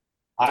one.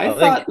 I I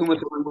think thought Uma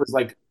Thurman was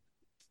like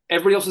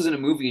everybody else was in a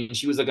movie, and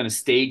she was like on a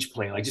stage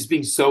play, like just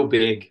being so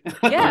big,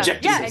 Yeah,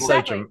 projecting yeah, her voice.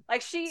 exactly.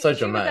 Like so she was that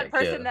dramatic.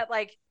 person Yeah. that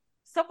like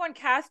someone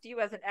cast you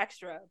as an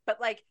extra,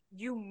 but like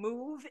you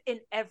move in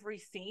every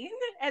scene,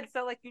 and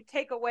so like you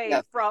take away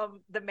Yeah.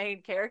 from the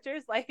main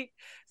characters. Like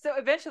so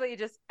eventually,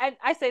 just and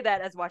I say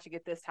that as watching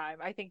it this time.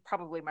 I think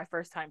probably my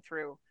first time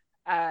through,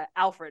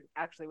 Alfred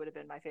actually would have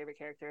been my favorite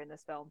character in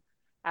this film.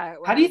 When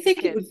How I do you was a think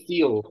it kid. would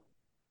feel?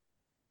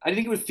 How do you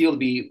think it would feel to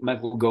be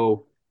Michael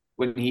Gough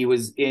when he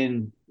was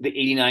in the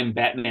 '89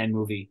 Batman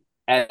movie?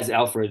 as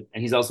Alfred,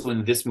 and he's also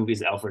in this movie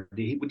as Alfred.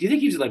 Do you think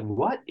he's like,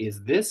 what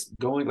is this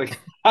going? Like,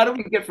 how do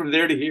we get from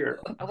there to here?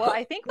 Well,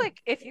 I think like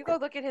if you go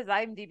look at his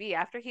IMDb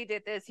after he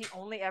did this, he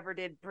only ever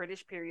did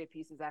British period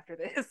pieces after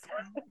this.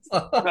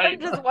 So I'm Right.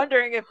 just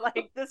wondering if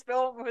like this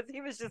film was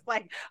he was just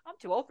like, I'm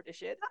too old for this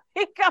shit.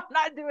 Like, I'm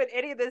not doing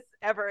any of this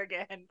ever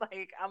again.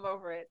 Like I'm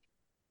over it.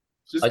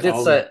 Just I did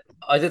call him. say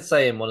I did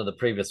say in one of the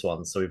previous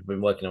ones, so we've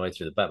been working our way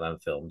through the Batman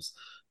films,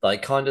 that I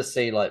kind of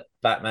see like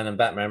Batman and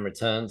Batman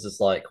Returns as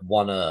like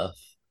one Earth,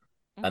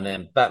 and Mm-hmm.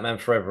 then Batman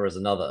Forever as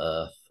another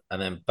Earth,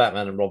 and then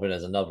Batman and Robin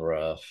as another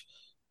Earth.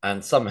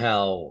 And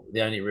somehow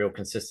the only real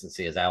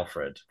consistency is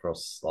Alfred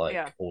across Yeah.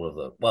 like all of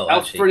them. Well,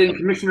 actually, Alfred and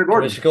Commissioner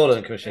Gordon.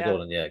 Commissioner Yeah.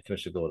 Gordon, yeah,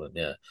 Commissioner Gordon,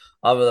 yeah.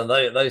 Other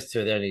than those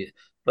two are the only.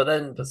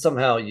 But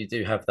somehow you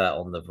do have that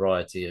on the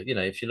variety of,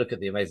 if you look at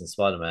the Amazing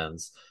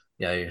Spider-Mans,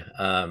 you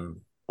know,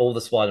 all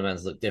the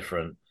Spider-Mans look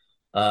different.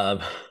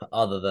 Um,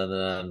 other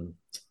than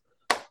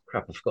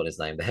crap, I forgot his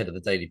name, the head of the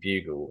Daily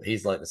Bugle.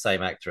 He's like the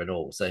same actor and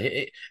all. So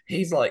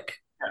he's like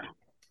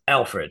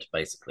Alfred,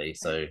 basically.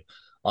 So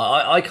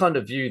I kind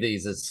of view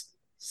these as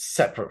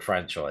separate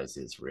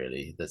franchises,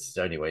 really. That's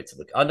the only way to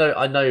look.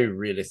 I know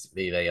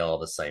realistically they are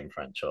the same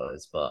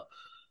franchise, but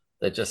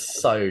they're just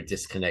so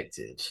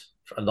disconnected.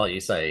 And like you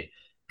say,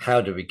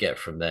 how do we get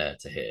from there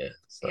to here?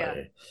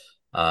 Yeah.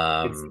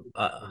 So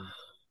It's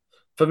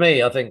for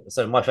me, I think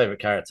so. My favorite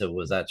character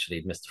was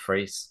actually Mr.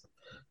 Freeze.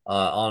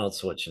 Arnold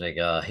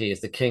Schwarzenegger. He is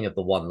the king of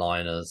the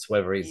one-liners,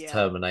 whether he's Yeah.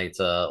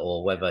 Terminator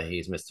or whether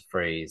he's Mr.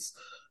 Freeze.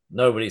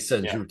 Nobody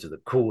sends yeah. you to the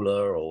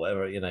cooler or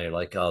whatever,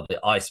 like the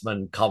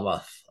Iceman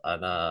cometh.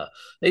 And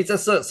he's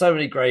just so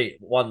many great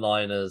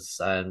one-liners.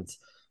 And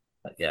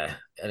yeah,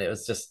 and it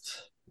was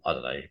just, I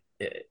don't know.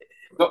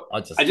 So I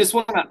I just, just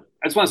want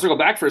to circle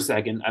back for a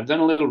second. I've done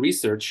a little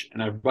research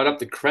and I've brought up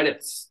the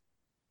credits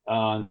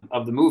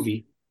of the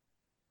movie,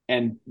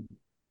 and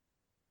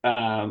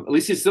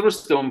Alicia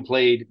Silverstone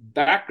played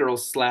Batgirl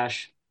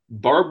slash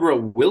Barbara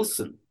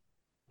Wilson.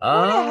 Who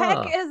the heck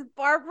ah, is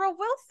Barbara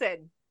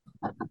Wilson?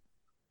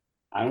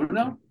 I don't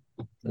know,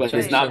 they but it's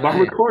changed her Wait, not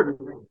Barbara name.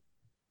 Gordon.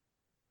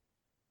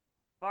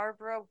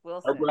 Barbara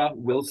Wilson. Barbara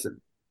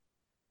Wilson.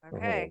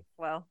 Okay, Oh.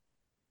 well,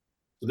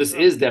 So this ugh.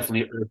 is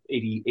definitely Earth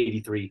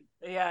 83.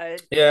 Yeah,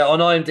 Yeah, on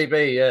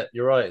IMDb, yeah,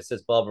 you're right. It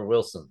says Barbara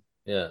Wilson.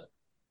 Yeah,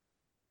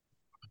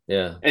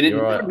 yeah, And it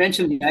you're never right.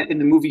 mentioned that in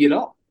the movie at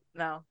all.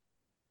 no.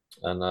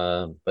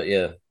 And but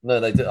yeah, no,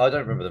 they did. I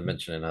don't remember them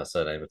mentioning her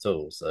surname at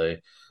all. So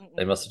they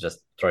Mm-mm. must have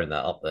just thrown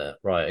that up there.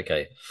 Right.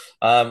 Okay.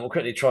 We'll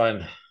quickly try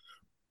and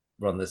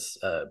bring this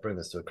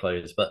to a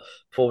close. But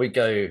before we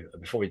do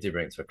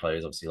bring it to a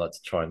close, obviously, like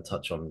to try and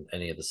touch on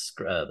any of the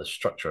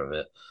structure of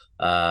it.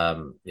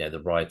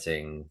 The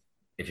writing.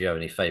 If you have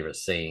any favorite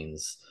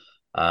scenes,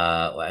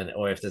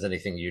 or if there's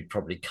anything you'd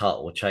probably cut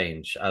or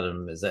change,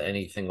 Adam, is there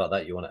anything like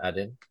that you want to add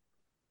in?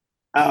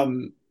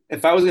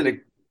 If I was gonna,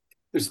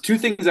 there's two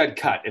things I'd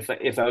cut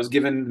if I was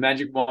given the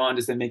magic wand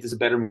to say make this a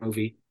better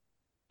movie.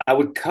 I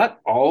would cut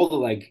all the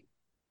like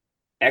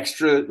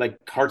extra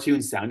like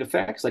cartoon sound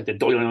effects, like the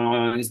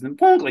doings and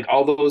the like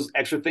all those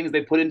extra things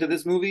they put into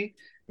this movie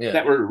Yeah.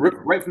 that were ripped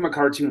right from a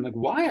cartoon. I'm like,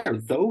 why are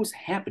those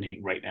happening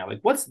right now? Like,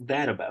 what's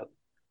that about?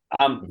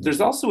 Mhm. There's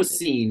also a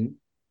scene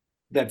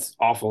that's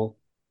awful,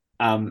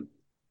 um,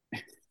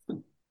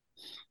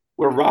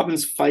 where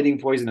Robin's fighting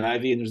Poison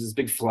Ivy, and there's this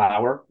big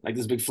flower, like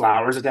this big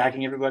flower is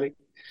attacking everybody,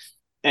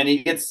 and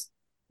he gets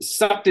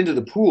sucked into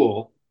the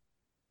pool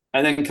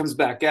and then comes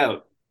back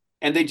out,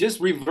 and they just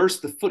reverse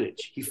the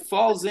footage. He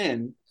falls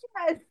in,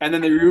 Yes. and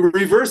then they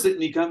reverse it,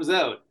 and he comes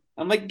out.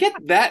 I'm like, get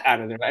that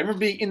out of there. I remember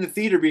being in the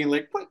theater, being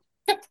like,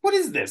 what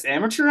is this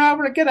amateur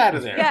hour? Get out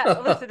of there. Yeah,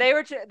 listen,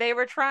 they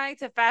were trying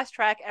to fast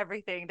track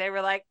everything. They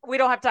were like, we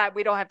don't have time.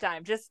 We don't have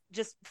time. Just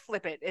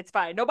flip it. It's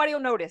fine. Nobody will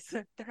notice.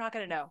 They're not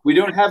gonna know. We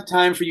don't have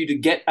time for you to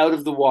get out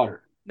of the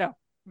water. No.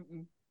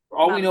 Mm-mm. For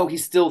all Not we at know, all.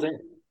 he's still there.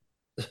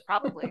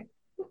 Probably.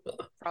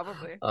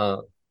 Probably. uh,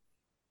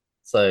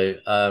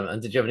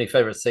 and did you have any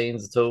favorite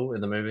scenes at all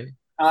in the movie?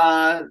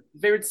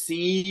 Favorite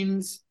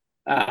scenes.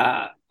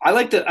 I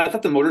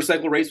thought the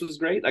motorcycle race was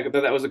great. Like I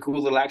thought that was a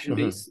cool little action Mhm.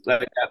 piece.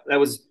 Like that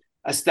was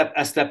a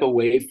step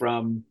away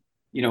from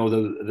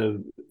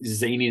the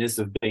zaniness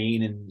of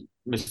Bane and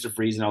Mister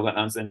Freeze and all that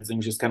nonsense. It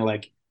was just kind of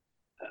like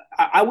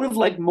I would have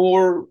liked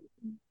more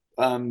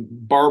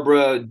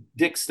Barbara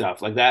Dick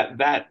stuff like that.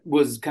 That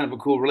was kind of a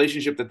cool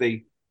relationship that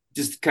they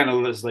just kind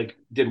of just like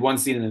did one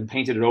scene and then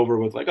painted it over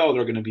with like, oh,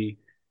 they're going to be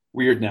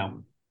weird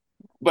now.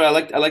 But I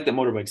liked that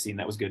motorbike scene.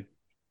 That was good.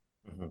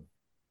 Mhm.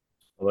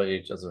 What about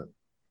you, Jasmine?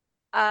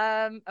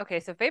 Okay,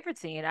 so favorite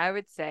scene, I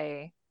would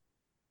say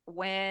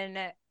when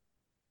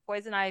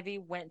Poison Ivy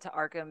went to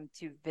Arkham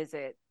to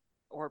visit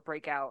or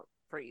break out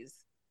Freeze.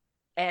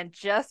 And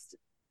just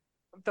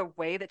the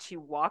way that she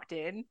walked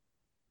in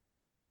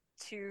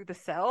to the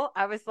cell,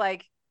 I was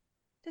like,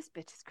 this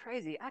bitch is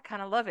crazy. I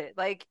kind of love it.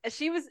 Like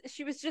she was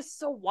just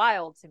so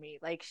wild to me.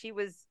 Like she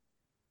was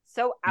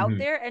so out Mm-hmm.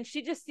 there and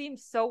she just seemed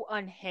so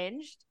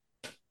unhinged,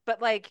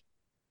 but like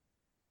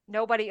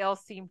nobody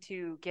else seemed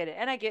to get it.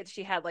 And I get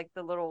she had like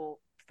the little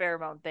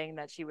pheromone thing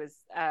that she was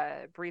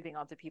breathing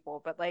onto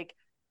people, but like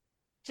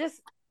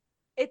just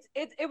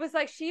it was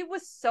like she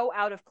was so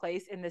out of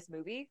place in this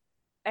movie,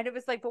 and it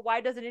was like, but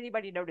why doesn't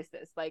anybody notice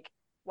this? Like,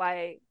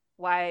 why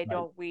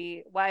don't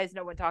we? Why is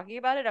no one talking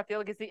about it? I feel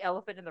like it's the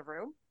elephant in the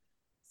room.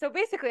 So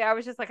basically, I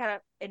was just like kind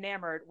of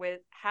enamored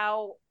with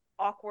how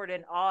awkward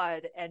and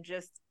odd and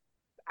just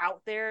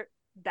out there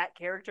that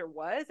character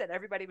was, and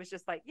everybody was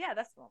just like, yeah,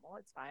 that's normal,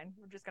 it's fine,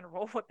 we're just gonna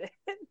roll with it.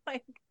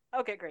 Like,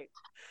 okay, great.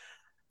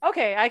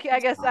 Okay, I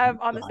guess I'm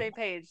on the same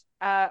page.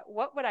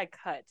 What would I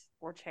cut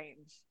or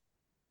change?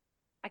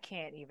 I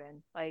can't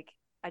even, like,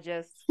 I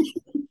just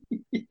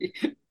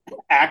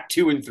Act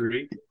 2 and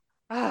 3.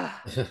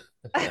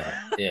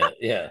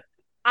 Yeah.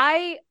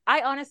 I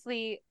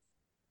honestly,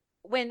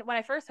 when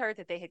I first heard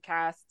that they had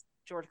cast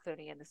George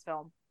Clooney in this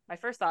film, my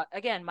first thought,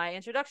 again, my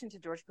introduction to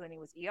George Clooney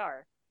was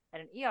ER.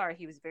 And in ER,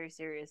 he was a very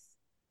serious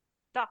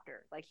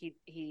doctor. Like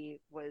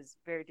he was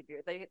very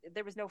demure. Like,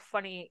 there was no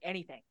funny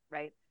anything,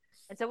 right?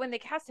 And so when they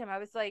cast him, I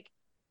was like,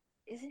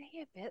 isn't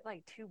he a bit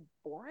like too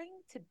boring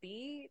to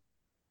be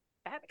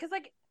Batman? Because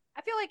like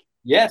I feel like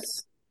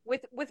yes,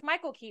 with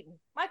Michael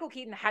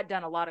Keaton had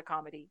done a lot of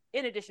comedy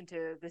in addition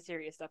to the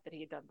serious stuff that he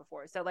had done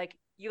before. So like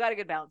you got a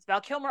good balance.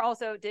 Val Kilmer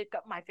also did.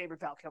 My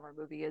favorite Val Kilmer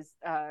movie is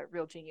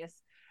Real Genius.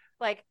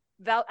 Like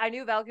I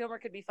knew Val Kilmer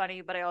could be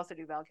funny, but I also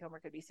knew Val Kilmer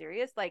could be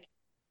serious. Like,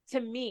 to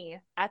me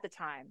at the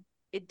time,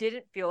 it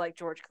didn't feel like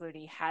George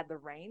Clooney had the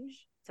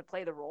range to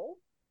play the role.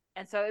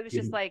 And so it was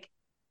just like,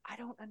 I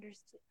don't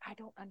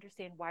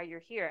understand why you're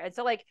here. And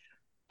so like,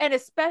 and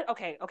especially,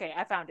 okay,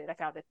 I found it.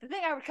 The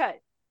thing I would cut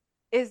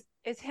is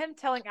him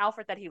telling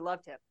Alfred that he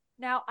loved him.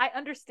 Now I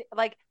understand,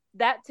 like,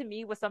 that to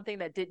me was something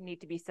that didn't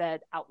need to be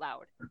said out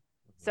loud.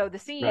 So the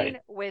scene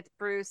with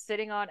Bruce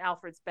sitting on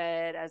Alfred's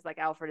bed as like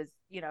Alfred is,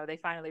 they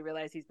finally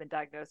realize he's been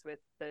diagnosed with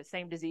the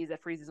same disease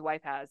that Freeze's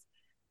wife has.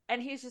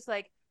 And he's just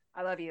like,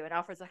 I love you. And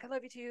Alfred's like, I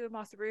love you too,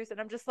 Master Bruce. And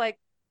I'm just like,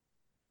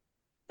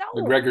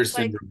 no. McGregor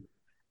syndrome.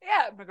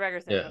 Yeah,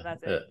 McGregor syndrome.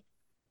 That's it.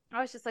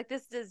 I was just like,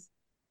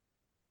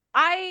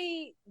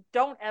 I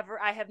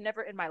have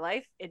never in my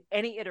life, in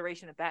any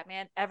iteration of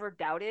Batman, ever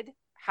doubted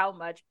how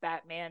much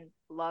Batman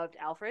loved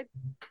Alfred.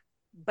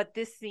 But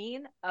this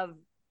scene of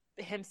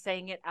him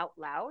saying it out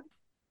loud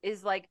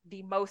is like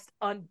the most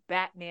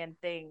un-Batman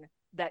thing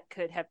that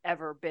could have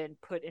ever been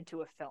put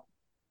into a film.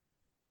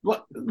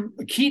 Well,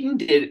 Keaton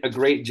did a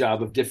great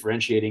job of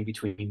differentiating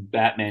between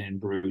Batman and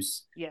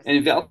Bruce. Yes.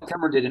 And Val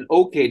Kilmer did an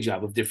okay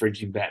job of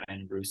differentiating Batman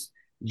and Bruce.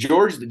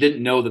 George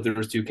didn't know that there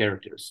was two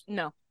characters.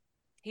 No.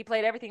 He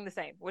played everything the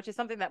same, which is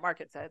something that Mark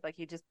had said. Like,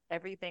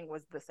 everything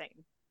was the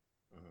same.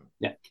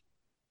 Yeah.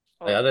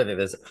 I don't think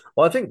there's.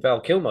 Well, I think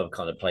Val Kilmer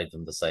kind of played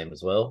them the same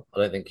as well.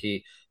 I think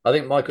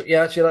Michael.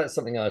 Yeah, actually, that's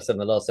something I said in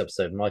the last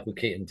episode. Michael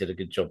Keaton did a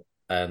good job,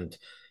 and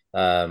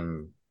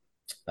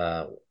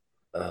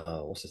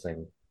what's his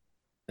name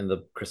in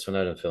the Christopher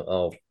Nolan film?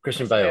 Oh,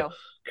 Christian Bale.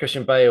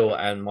 Christian Bale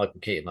and Michael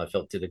Keaton, I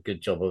felt, did a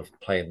good job of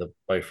playing the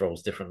both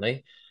roles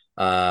differently.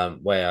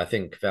 Where I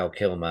think Val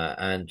Kilmer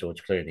and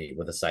George Clooney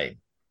were the same,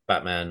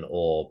 Batman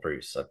or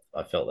Bruce.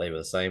 I felt they were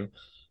the same.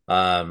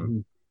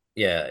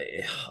 Yeah.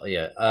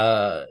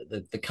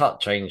 The cut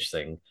change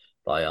thing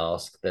that I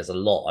asked, there's a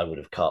lot I would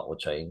have cut or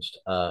changed.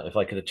 If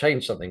I could have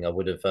changed something, I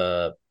would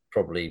have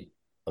probably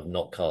have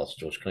not cast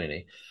George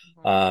Clooney.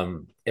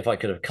 If I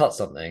could have cut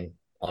something,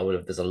 I would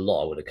have. There's a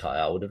lot I would have cut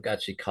out. I would have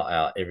actually cut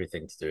out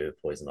everything to do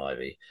with Poison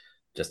Ivy,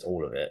 just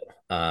all of it.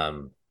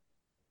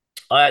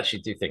 I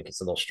actually do think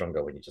it's a lot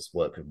stronger when you just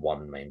work with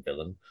one main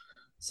villain.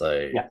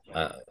 So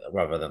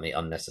rather than the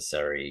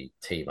unnecessary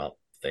team up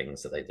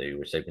things that they do,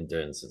 which they've been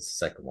doing since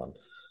the second one.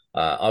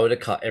 I would have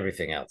cut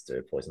everything out to do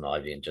with Poison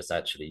Ivy, and just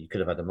actually you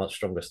could have had a much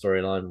stronger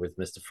storyline with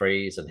Mr.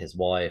 Freeze and his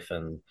wife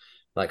and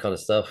that kind of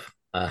stuff.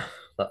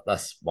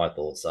 That's my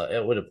thoughts.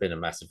 It would have been a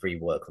massive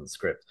rework on the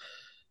script.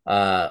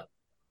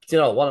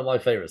 One of my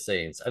favorite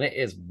scenes, and it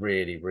is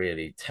really,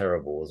 really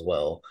terrible as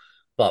well.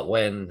 But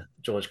when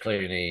George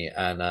Clooney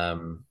and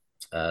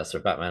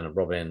Batman and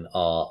Robin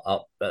are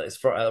up,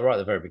 it's right at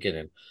the very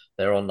beginning.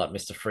 They're on like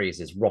Mr.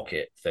 Freeze's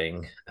rocket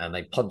thing, and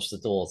they punch the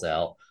doors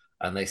out,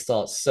 and they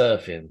start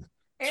surfing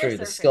through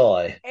the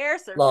sky, air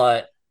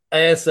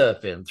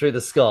surfing through the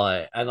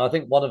sky. And I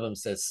think one of them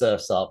says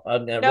 "surfs up,"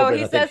 and Robin,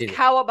 he says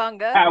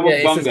 "cowabunga." Yeah,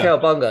 he says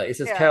 "cowabunga." He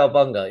says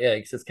 "cowabunga." Yeah,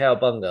 he says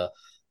 "cowabunga."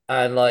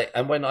 And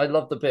when I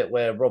love the bit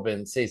where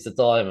Robin sees the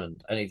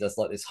diamond and he does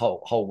like this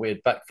whole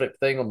weird backflip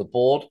thing on the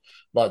board,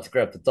 like to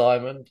grab the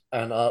diamond,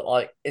 and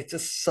it's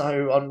just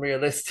so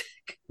unrealistic,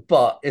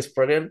 but it's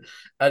brilliant.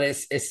 And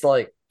it's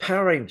like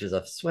Power Rangers.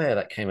 I swear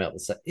that came out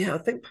I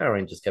think Power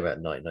Rangers came out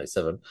in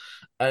 1997,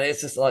 and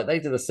it's just like they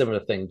did a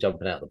similar thing,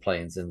 jumping out the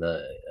planes in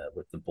the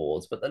with the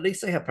boards, but at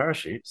least they have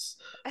parachutes.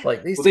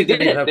 Like these, they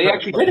did it. They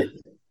actually did it.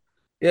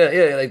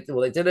 Yeah.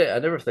 They did it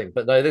and everything.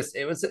 But no, it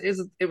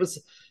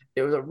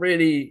was a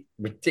really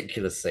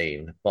ridiculous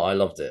scene, but I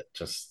loved it.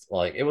 Just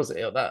like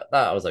that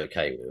I was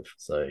okay with.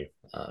 So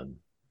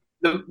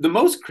the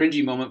most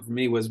cringy moment for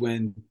me was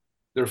when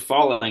they're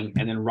falling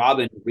and then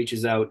Robin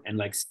reaches out and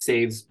like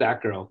saves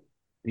Batgirl,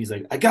 he's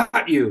like, I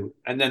got you.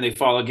 And then they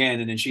fall again.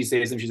 And then she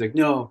says to him, she's like,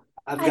 no,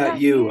 I've I got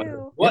got you. I'm like,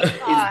 you. what is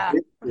Ah.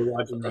 this we're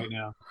watching right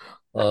now?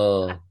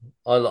 Oh,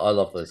 I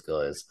love those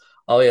guys.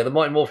 Oh yeah, the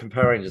Mighty Morphin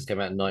Power Rangers came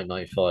out in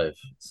 1995,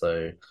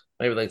 so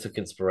maybe they took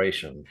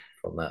inspiration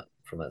from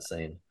that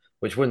scene,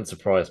 which wouldn't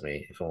surprise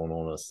me if I'm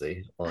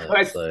honesty.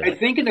 But So I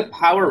think in the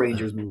Power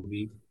Rangers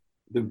movie,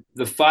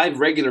 the five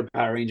regular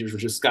Power Rangers were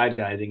just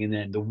skydiving, and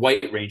then the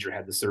White Ranger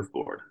had the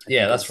surfboard. I yeah,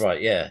 think that's is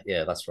right.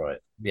 Yeah, that's right.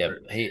 Yeah,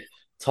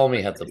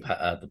 Tommy had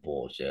the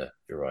board. Yeah,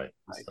 you're right.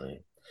 right. So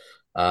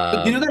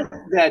But you know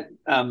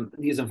um, that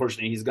he's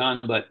unfortunately he's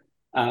gone, but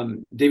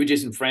David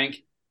Jason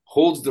Frank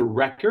holds the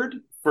record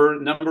for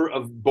number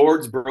of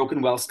boards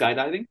broken while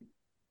skydiving.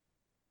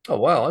 oh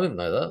wow, I didn't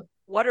know that.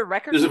 What a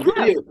record There's for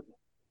a him.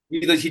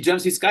 video.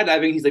 He's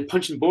skydiving. He's like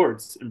punching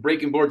boards and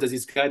breaking boards as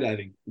he's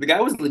skydiving. The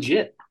guy was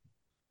legit.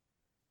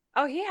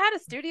 Oh, he had a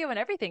studio and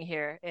everything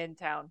here in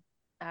town.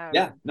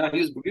 Yeah, no,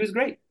 he was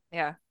great.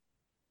 Yeah.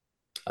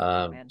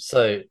 Oh man.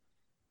 So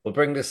we'll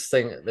bring this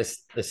thing.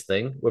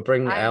 We'll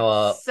bring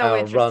I'm so our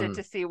interested run.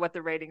 to see what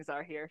the ratings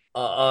are here.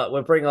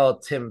 We'll bring our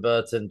Tim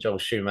Burton, Joel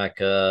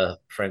Schumacher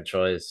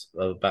franchise,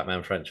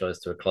 Batman franchise,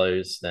 to a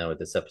close now with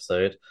this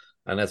episode.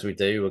 And as we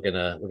do, we're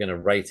gonna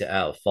rate it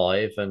out of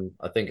 5. And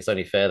I think it's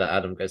only fair that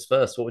Adam goes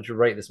first. What would you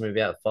rate this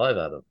movie out of 5,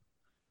 Adam?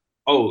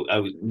 Oh, I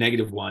was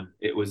 -1.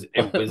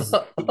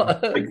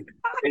 Like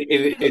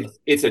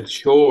it's a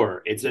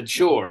chore. It's a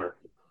chore.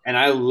 And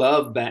I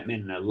love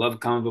Batman and I love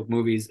comic book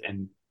movies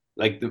and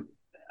like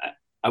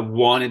I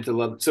wanted to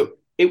love so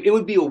it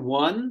would be a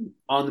 1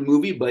 on the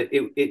movie, but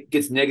it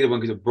gets -1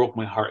 because it broke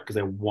my heart because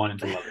I wanted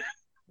to love it.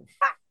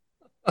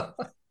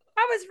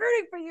 I was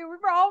rooting for you. We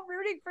were all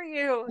rooting for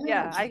you.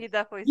 Yeah, I could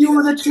definitely see You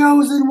were that. the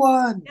chosen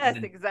one. Yes,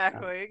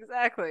 exactly,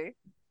 exactly.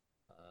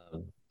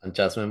 And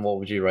Jasmine, what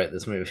would you rate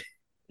this movie?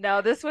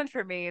 No, this one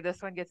for me,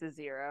 this one gets a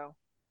 0.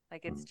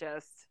 Like it's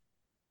just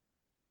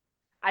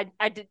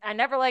I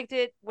never liked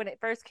it when it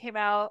first came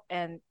out,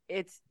 and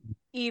it's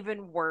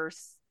even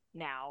worse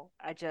now.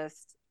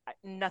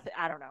 Nothing.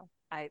 I don't know.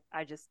 I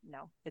just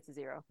no. It's a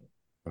 0.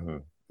 Mm-hmm.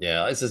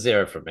 Yeah, it's a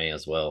 0 for me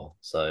as well.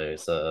 So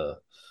it's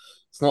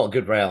not a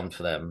good round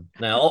for them.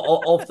 Now,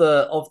 of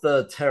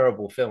the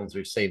terrible films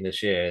we've seen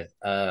this year,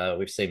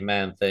 we've seen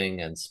Man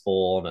Thing and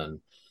Spawn and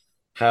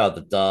Howard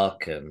the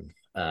Duck and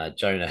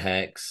Jonah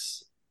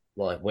Hex.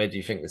 Like, where do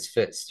you think this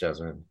fits,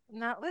 Jasmine?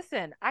 Now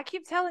listen, I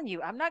keep telling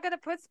you, I'm not gonna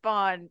put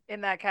Spawn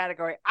in that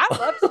category. I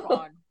love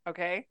Spawn.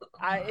 Okay,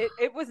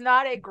 it was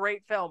not a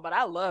great film, but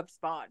I loved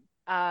Spawn.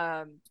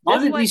 Spawn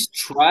This at one, least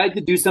tried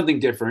to do something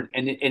different,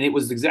 and it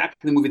was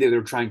exactly the movie that they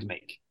were trying to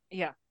make.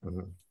 yeah,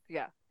 Mhm.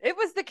 yeah, it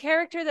was the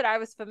character that I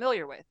was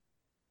familiar with.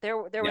 There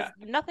was Yeah.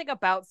 nothing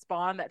about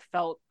Spawn that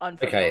felt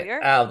Okay,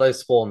 unfamiliar. out of those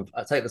Spawn,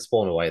 I take the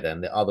Spawn away.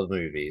 Then the other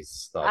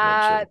movies that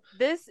I've mentioned,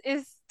 This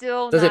is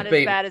still does not it as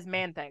beat bad as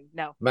Man Thing.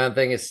 No, Man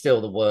Thing? Is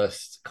still the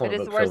worst it comic is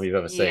the book film worst. you've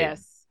ever seen.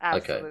 Yes,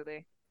 Okay,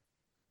 absolutely.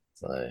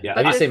 so Yeah, have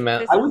But you this seen Man?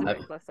 this I is a would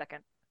pretty close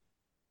second.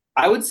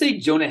 I would say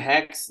Jonah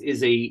Hex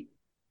is a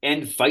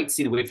end fight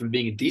scene away from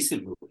being a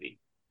decent movie.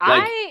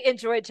 Like I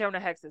enjoyed Jonah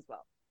Hex as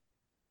well.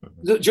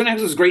 Jonah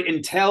Hex was great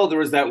until there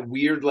was that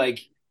weird like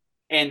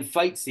end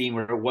fight scene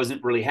where it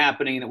wasn't really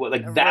happening, and it was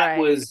like that Right.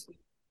 was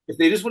if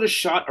they just would have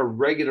shot a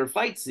regular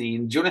fight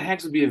scene, Jonah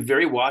Hex would be a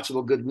very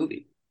watchable good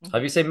movie.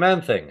 Have you seen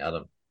Man Thing,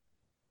 Adam?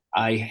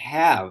 I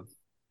have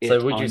So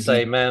it would you on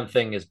say DVD. Man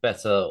Thing is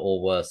better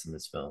or worse than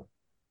this film?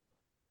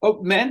 Oh,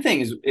 Man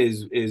Thing is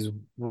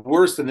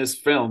worse than this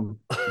film,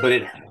 but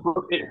it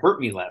hurt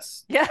me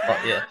less.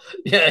 Yeah.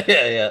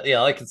 Yeah,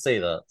 yeah. I can see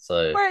that.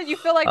 So, Where you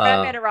feel like uh,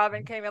 Batman and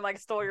Robin came and like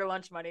stole your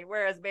lunch money,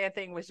 whereas Man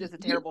Thing was just a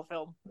terrible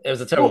film. it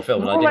was a terrible Well,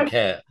 film, and I didn't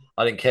care.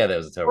 I didn't care that it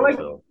was a more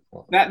terrible like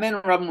film. Batman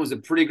and Robin was a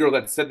pretty girl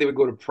that said they would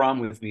go to prom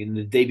with me, and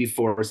the day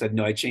before said,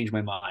 "No, I changed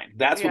my mind."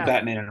 That's what Yeah.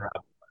 Batman and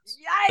Robin was.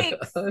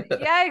 Yikes!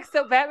 Yikes!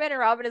 So Batman and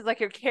Robin is like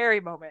your Carrie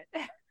moment.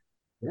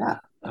 Yeah,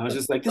 I was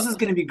just like, "This is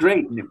going to be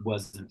great," and it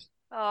wasn't.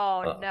 Oh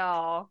Uh,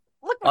 no!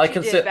 Look I what you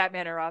can did, sit.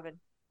 Batman and Robin.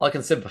 I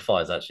can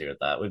sympathize actually with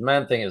that. With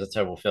Man Thing, it was a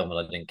terrible film, and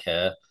I didn't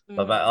care.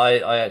 But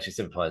Mm, I actually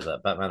sympathize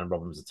that Batman and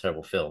Robin was a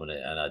terrible film,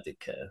 and I did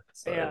care.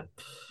 yeah, So,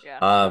 yeah,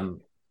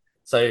 um,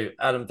 so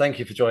Adam, thank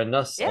you for joining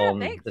us yeah. on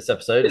Thanks. this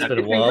episode. It's been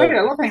a It's been great.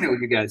 while. I love hanging out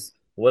with you guys.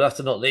 We'll have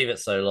to not leave it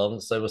so long.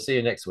 So we'll see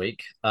you next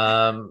week.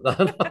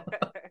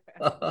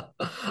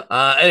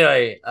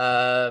 Anyway,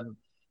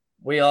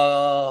 we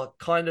are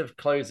kind of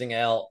closing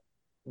out.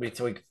 We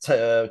take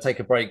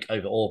a break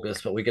over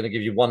August, but we're going to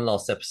give you one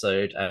last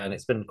episode, and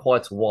it's been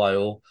quite a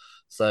while.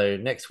 So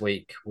next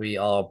week we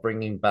are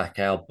bringing back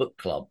our book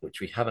club, which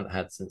we haven't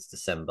had since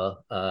December,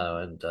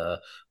 and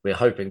we're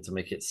hoping to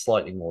make it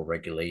slightly more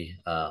regularly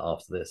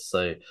after this.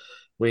 So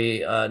we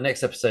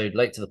next episode,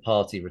 Late to the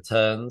Party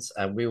returns,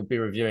 and we will be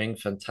reviewing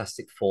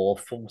Fantastic Four: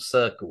 Full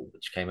Circle,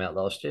 which came out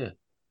last year.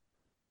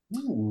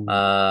 Ooh.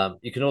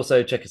 You can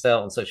also check us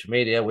out on social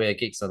media. We're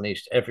Geeks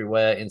Unleashed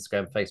everywhere: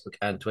 Instagram, Facebook,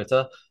 and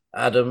Twitter.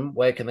 Adam,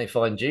 where can they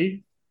find you?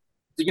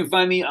 So you can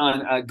find me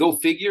on Go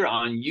Figure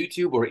on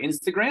YouTube or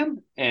Instagram,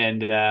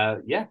 and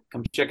yeah,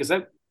 come check us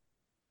out.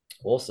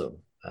 Awesome.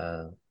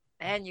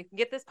 And you can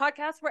get this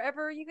podcast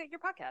wherever you get your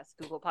podcasts.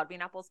 Google,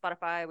 Podbean, Apple,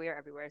 Spotify. We are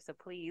everywhere. So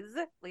please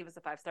leave us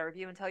a 5-star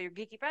review and tell your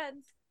geeky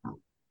friends.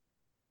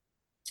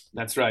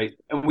 That's right.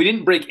 And we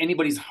didn't break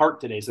anybody's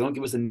heart today, so don't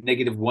give us a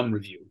 -1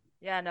 review.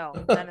 Yeah, no,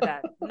 none of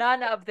that.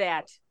 None of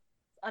that.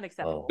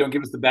 Unacceptable. Don't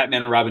give us the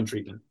Batman and Robin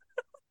treatment.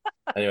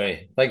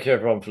 Anyway, thank you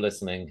everyone for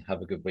listening.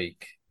 Have a good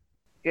week.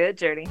 Good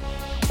journey.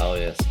 Oh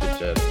yes, good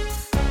journey.